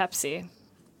 Frito-Lay, Pepsi.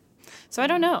 So I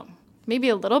don't know, maybe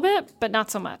a little bit, but not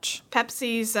so much.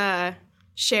 Pepsi's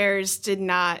shares did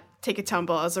not take a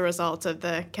tumble as a result of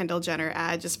the Kendall Jenner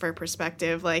ad, just for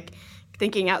perspective. Like,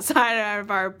 thinking outside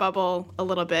of our bubble a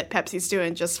little bit, Pepsi's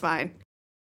doing just fine.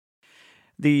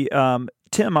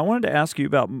 Tim, I wanted to ask you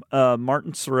about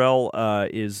Martin Sorrell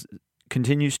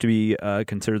continues to be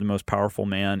considered the most powerful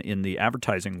man in the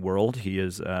advertising world. He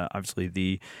is obviously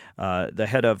the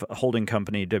head of holding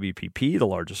company WPP, the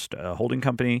largest holding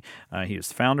company. He is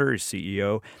the founder, he's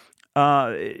CEO.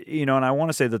 You know, and I want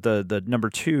to say that the number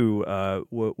 2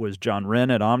 was John Wren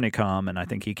at Omnicom, and I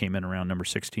think he came in around number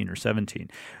 16 or 17.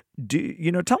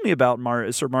 Tell me about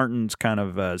Sir Martin's kind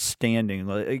of standing.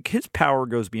 Like, his power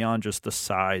goes beyond just the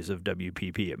size of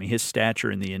WPP. I mean, his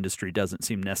stature in the industry doesn't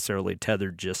seem necessarily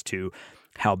tethered just to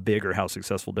how big or how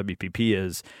successful WPP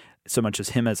is. so much as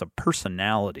him as a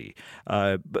personality.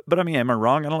 But I mean, am I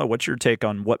wrong? I don't know. What's your take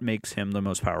on what makes him the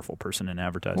most powerful person in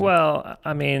advertising? Well,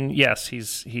 I mean, yes,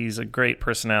 he's a great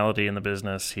personality in the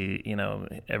business. He,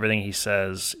 everything he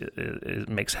says it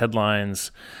makes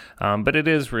headlines, but it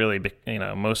is really,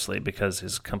 mostly because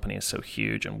his company is so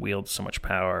huge and wields so much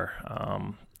power.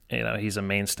 He's a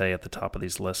mainstay at the top of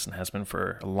these lists and has been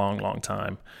for a long, long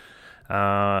time.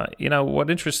 What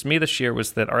interests me this year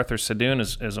was that Arthur Sadoun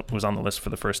was on the list for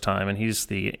the first time, and he's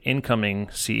the incoming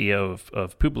CEO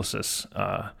of Publicis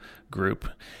Group,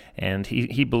 and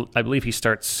I believe he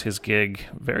starts his gig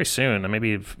very soon,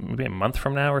 maybe a month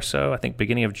from now or so. I think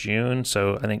beginning of June.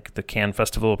 So I think the Cannes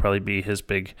Festival will probably be his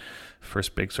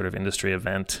first big sort of industry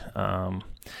event.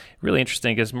 Really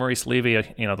interesting because Maurice Levy,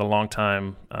 the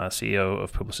longtime CEO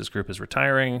of Publicis Group, is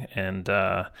retiring, and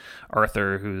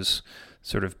Arthur, who's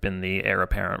sort of been the heir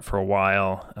apparent for a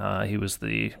while. He was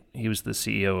the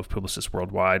CEO of Publicis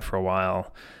Worldwide for a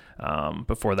while.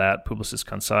 Before that, Publicis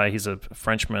Conseil. He's a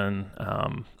Frenchman.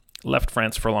 Left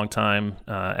France for a long time.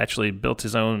 Actually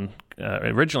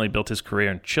originally built his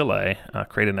career in Chile.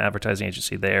 Created an advertising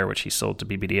agency there, which he sold to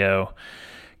BBDO.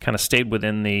 Kind of stayed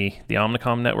within the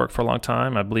Omnicom network for a long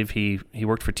time. I believe he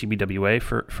worked for TBWA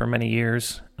for many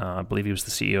years. I believe he was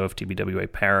the CEO of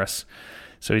TBWA Paris.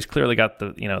 So he's clearly got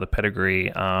the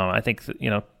pedigree. I think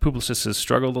Publicis has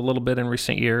struggled a little bit in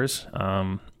recent years,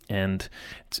 and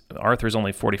Arthur's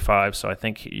only 45, so I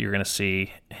think you're going to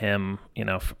see him,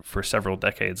 for several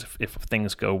decades. If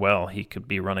things go well, he could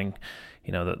be running,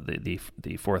 the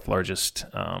fourth largest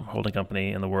holding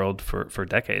company in the world for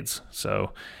decades.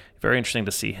 So very interesting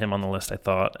to see him on the list, I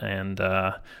thought, and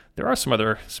there are some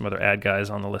other ad guys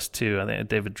on the list too. I think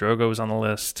David Drogo was on the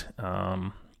list.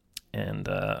 And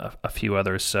a few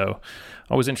others. So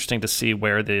always interesting to see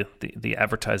where the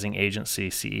advertising agency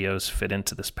CEOs fit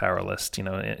into this power list.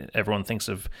 Everyone thinks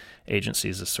of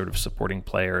agencies as sort of supporting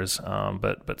players,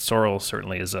 but Sorrell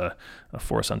certainly is a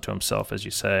force unto himself, as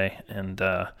you say. And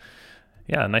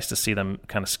nice to see them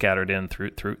kind of scattered in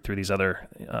through these other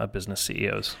business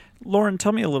CEOs. Lauren,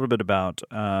 tell me a little bit about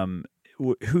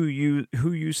who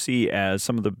you see as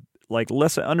some of the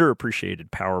less underappreciated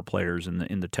power players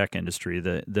in the tech industry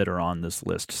that are on this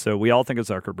list. So we all think of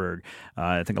Zuckerberg.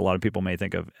 I think a lot of people may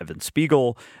think of Evan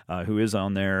Spiegel, who is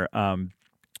on there.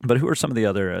 But who are some of the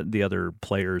other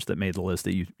players that made the list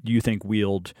that you think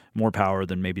wield more power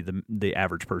than maybe the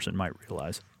average person might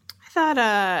realize? I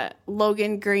thought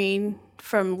Logan Green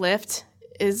from Lyft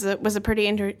was a pretty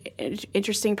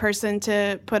interesting person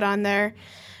to put on there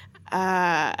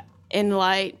in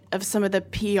light of some of the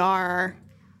PR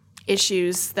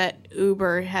issues that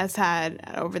Uber has had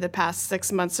over the past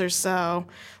 6 months or so.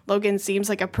 Logan seems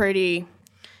like a pretty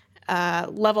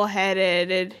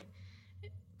level-headed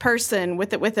person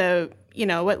with what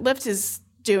Lyft is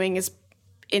doing is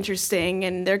interesting,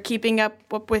 and they're keeping up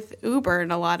with Uber in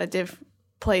a lot of different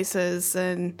places.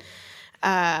 And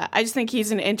I just think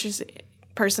he's an interesting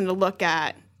person to look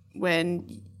at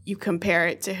when you compare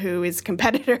it to who his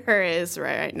competitor is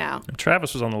right now.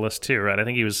 Travis was on the list too, right? I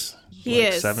think he was He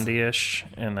is 70-ish,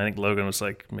 and I think Logan was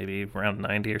maybe around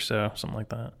 90 or so, something like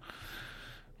that.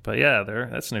 But yeah,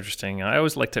 that's an interesting. I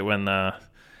always liked it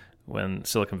when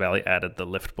Silicon Valley added the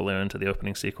Lyft balloon to the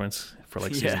opening sequence for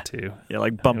season 2. Yeah,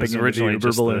 bumping into originally the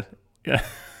Uber balloon.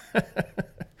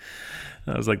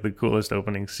 That was the coolest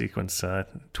opening sequence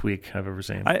tweak I've ever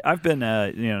seen. I've been,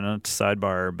 not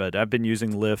sidebar, but I've been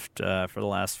using Lyft for the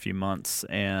last few months,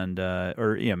 and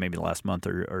maybe the last month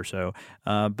or so.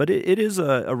 But it is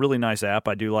a really nice app.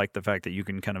 I do like the fact that you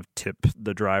can kind of tip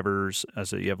the drivers,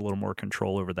 so you have a little more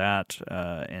control over that,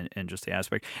 and just the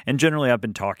aspect. And generally, I've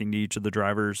been talking to each of the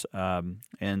drivers, and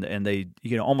they,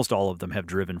 almost all of them have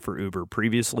driven for Uber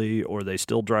previously, or they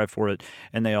still drive for it,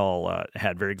 and they all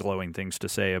had very glowing things to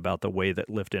say about the way that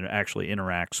Lyft actually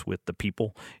interacts with the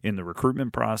people in the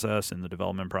recruitment process, in the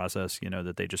development process,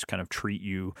 that they just kind of treat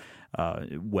you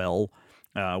well,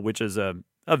 which is a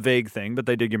vague thing, but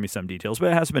they did give me some details.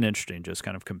 But it has been interesting just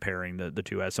kind of comparing the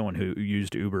two as someone who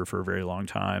used Uber for a very long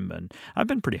time, and I've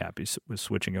been pretty happy with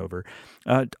switching over.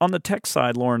 On the tech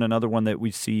side, Lauren, another one that we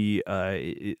see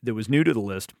that was new to the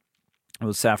list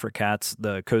was Safra Catz,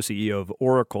 the co-CEO of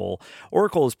Oracle.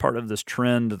 Oracle is part of this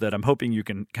trend that I'm hoping you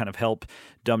can kind of help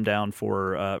dumb down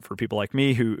for people like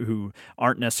me who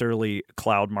aren't necessarily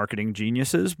cloud marketing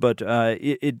geniuses, but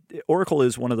Oracle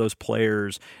is one of those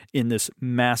players in this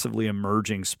massively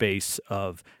emerging space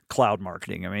of cloud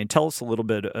marketing. I mean, tell us a little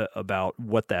bit about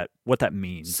what that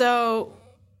means. So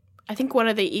I think one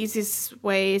of the easiest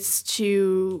ways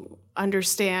to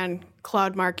understand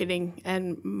cloud marketing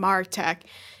and MarTech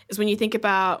is when you think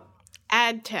about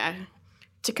ad tech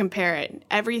to compare it.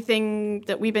 Everything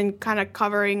that we've been kind of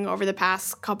covering over the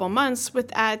past couple months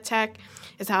with ad tech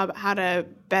is how to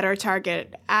better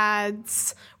target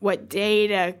ads, what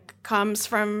data comes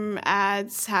from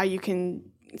ads, how you can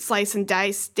slice and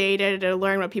dice data to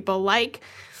learn what people like,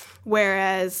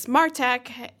 whereas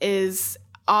MarTech is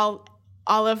all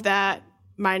of that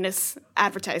minus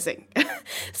advertising.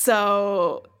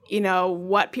 So,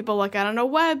 what people look at on a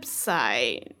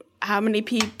website, how many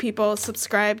people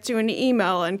subscribe to an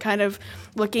email, and kind of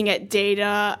looking at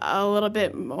data a little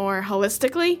bit more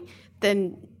holistically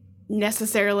than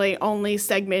necessarily only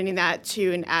segmenting that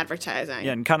to an advertising.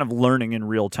 Yeah, and kind of learning in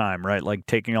real time, right? Like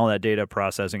taking all that data,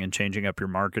 processing and changing up your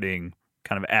marketing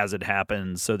kind of as it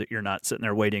happens so that you're not sitting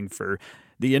there waiting for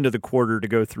the end of the quarter to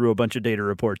go through a bunch of data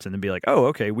reports and then be like, oh,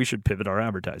 okay, we should pivot our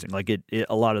advertising. Like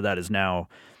a lot of that is now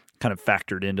kind of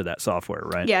factored into that software,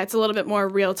 right? Yeah, it's a little bit more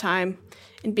real time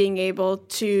in being able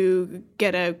to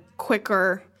get a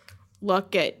quicker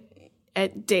look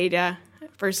at data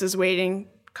versus waiting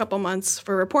couple months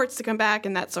for reports to come back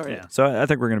and that sort of. Yeah. So I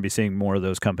think we're going to be seeing more of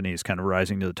those companies kind of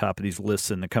rising to the top of these lists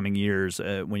in the coming years.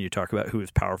 When you talk about who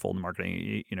is powerful in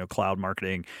marketing, cloud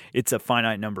marketing, it's a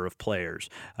finite number of players.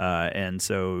 And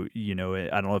so, I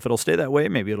don't know if it'll stay that way.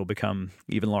 Maybe it'll become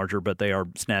even larger, but they are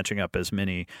snatching up as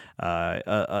many, kind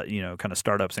of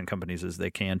startups and companies as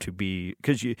they can to be,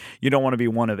 because you don't want to be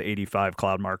one of 85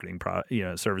 cloud marketing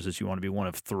services. You want to be one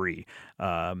of 3.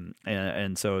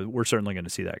 And so we're certainly going to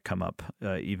see that come up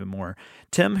even more.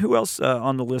 Tim, who else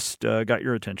on the list got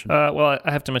your attention? Well,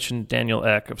 I have to mention Daniel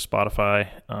Ek of Spotify.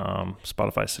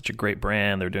 Spotify is such a great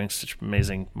brand. They're doing such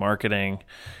amazing marketing.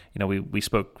 We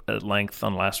spoke at length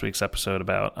on last week's episode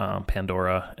about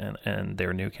Pandora and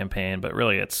their new campaign, but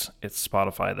really it's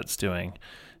Spotify that's doing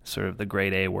sort of the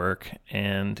grade A work.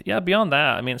 And yeah, beyond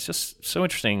that, it's just so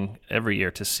interesting every year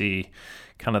to see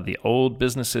kind of the old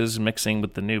businesses mixing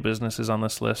with the new businesses on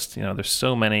this list. There's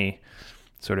so many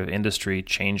sort of industry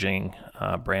changing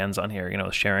brands on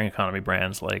here, sharing economy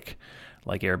brands like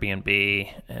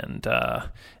Airbnb and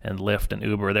Lyft and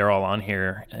Uber, they're all on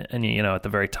here. And at the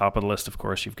very top of the list, of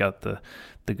course, you've got the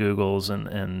Googles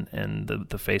and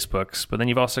the Facebooks, but then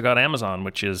you've also got Amazon,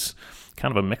 which is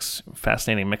kind of a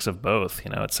fascinating mix of both.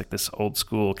 It's like this old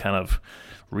school kind of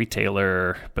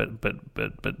retailer,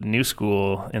 but new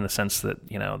school in the sense that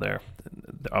they're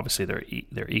obviously their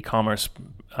e-commerce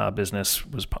business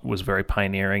was very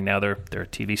pioneering. Now they're a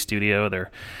TV studio.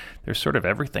 They're sort of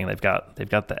everything. They've got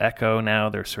the Echo now.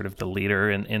 They're sort of the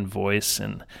leader in voice,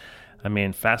 and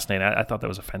fascinating. I thought that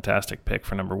was a fantastic pick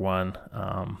for number 1.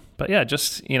 But yeah,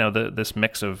 just this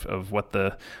mix of what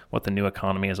the new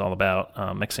economy is all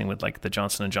about, mixing with like the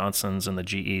Johnson & Johnsons and the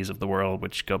GEs of the world,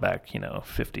 which go back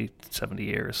 50, 70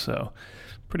 years. So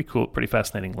pretty cool, pretty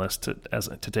fascinating list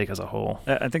to take as a whole.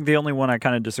 I think the only one I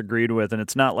kind of disagreed with, and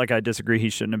it's not like I disagree he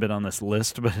shouldn't have been on this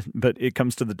list, but it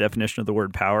comes to the definition of the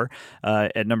word power.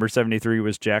 At number 73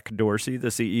 was Jack Dorsey, the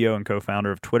CEO and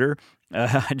co-founder of Twitter.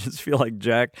 I just feel like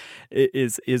Jack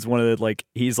is one of the,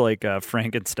 he's like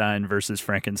Frankenstein versus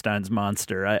Frankenstein's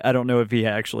monster. I don't know if he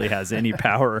actually has any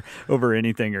power over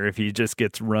anything, or if he just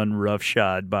gets run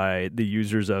roughshod by the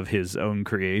users of his own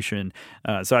creation.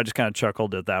 So I just kind of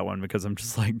chuckled at that one, because I'm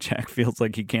just like, Jack feels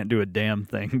like he can't do a damn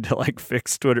thing to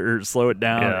fix Twitter or slow it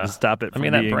down or stop it from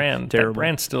being terrible. That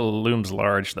brand still looms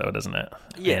large, though, doesn't it?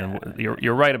 Yeah. And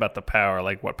you're right about the power.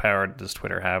 Like, what power does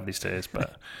Twitter have these days?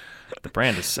 But the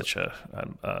brand is such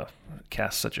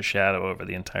casts such a shadow over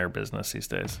the entire business these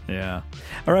days. Yeah.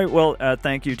 All right. Well,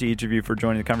 thank you to each of you for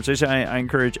joining the conversation. I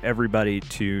encourage everybody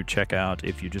to check out,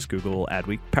 if you just Google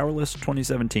Adweek Power List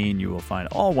 2017, you will find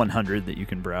all 100 that you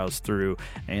can browse through,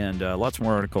 and lots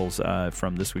more articles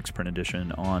from this week's print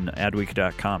edition on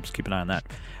adweek.com. So keep an eye on that.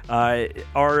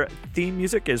 Our theme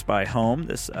music is by Home.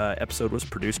 This episode was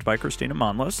produced by Christina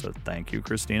Monlos, so thank you,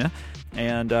 Christina.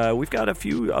 And we've got a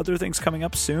few other things coming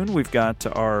up soon. We've got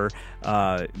our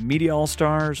Media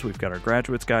All-Stars, we've got our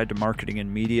Graduate's Guide to Marketing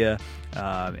and Media,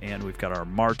 and we've got our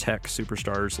MarTech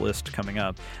Superstars list coming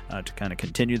up to kind of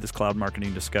continue this cloud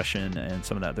marketing discussion and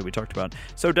some of that we talked about.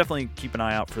 So definitely keep an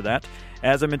eye out for that.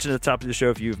 As I mentioned at the top of the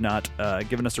show, if you've not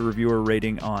given us a review or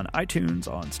rating on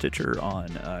iTunes, on Stitcher,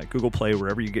 on Google Play,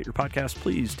 wherever you get your podcast,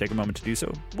 please take a moment to do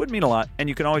so. Would mean a lot. And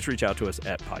you can always reach out to us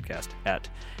at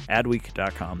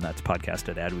podcast@adweek.com. That's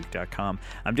podcast@adweek.com.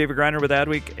 I'm David Greiner with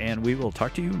Adweek, and we will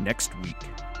talk to you next week.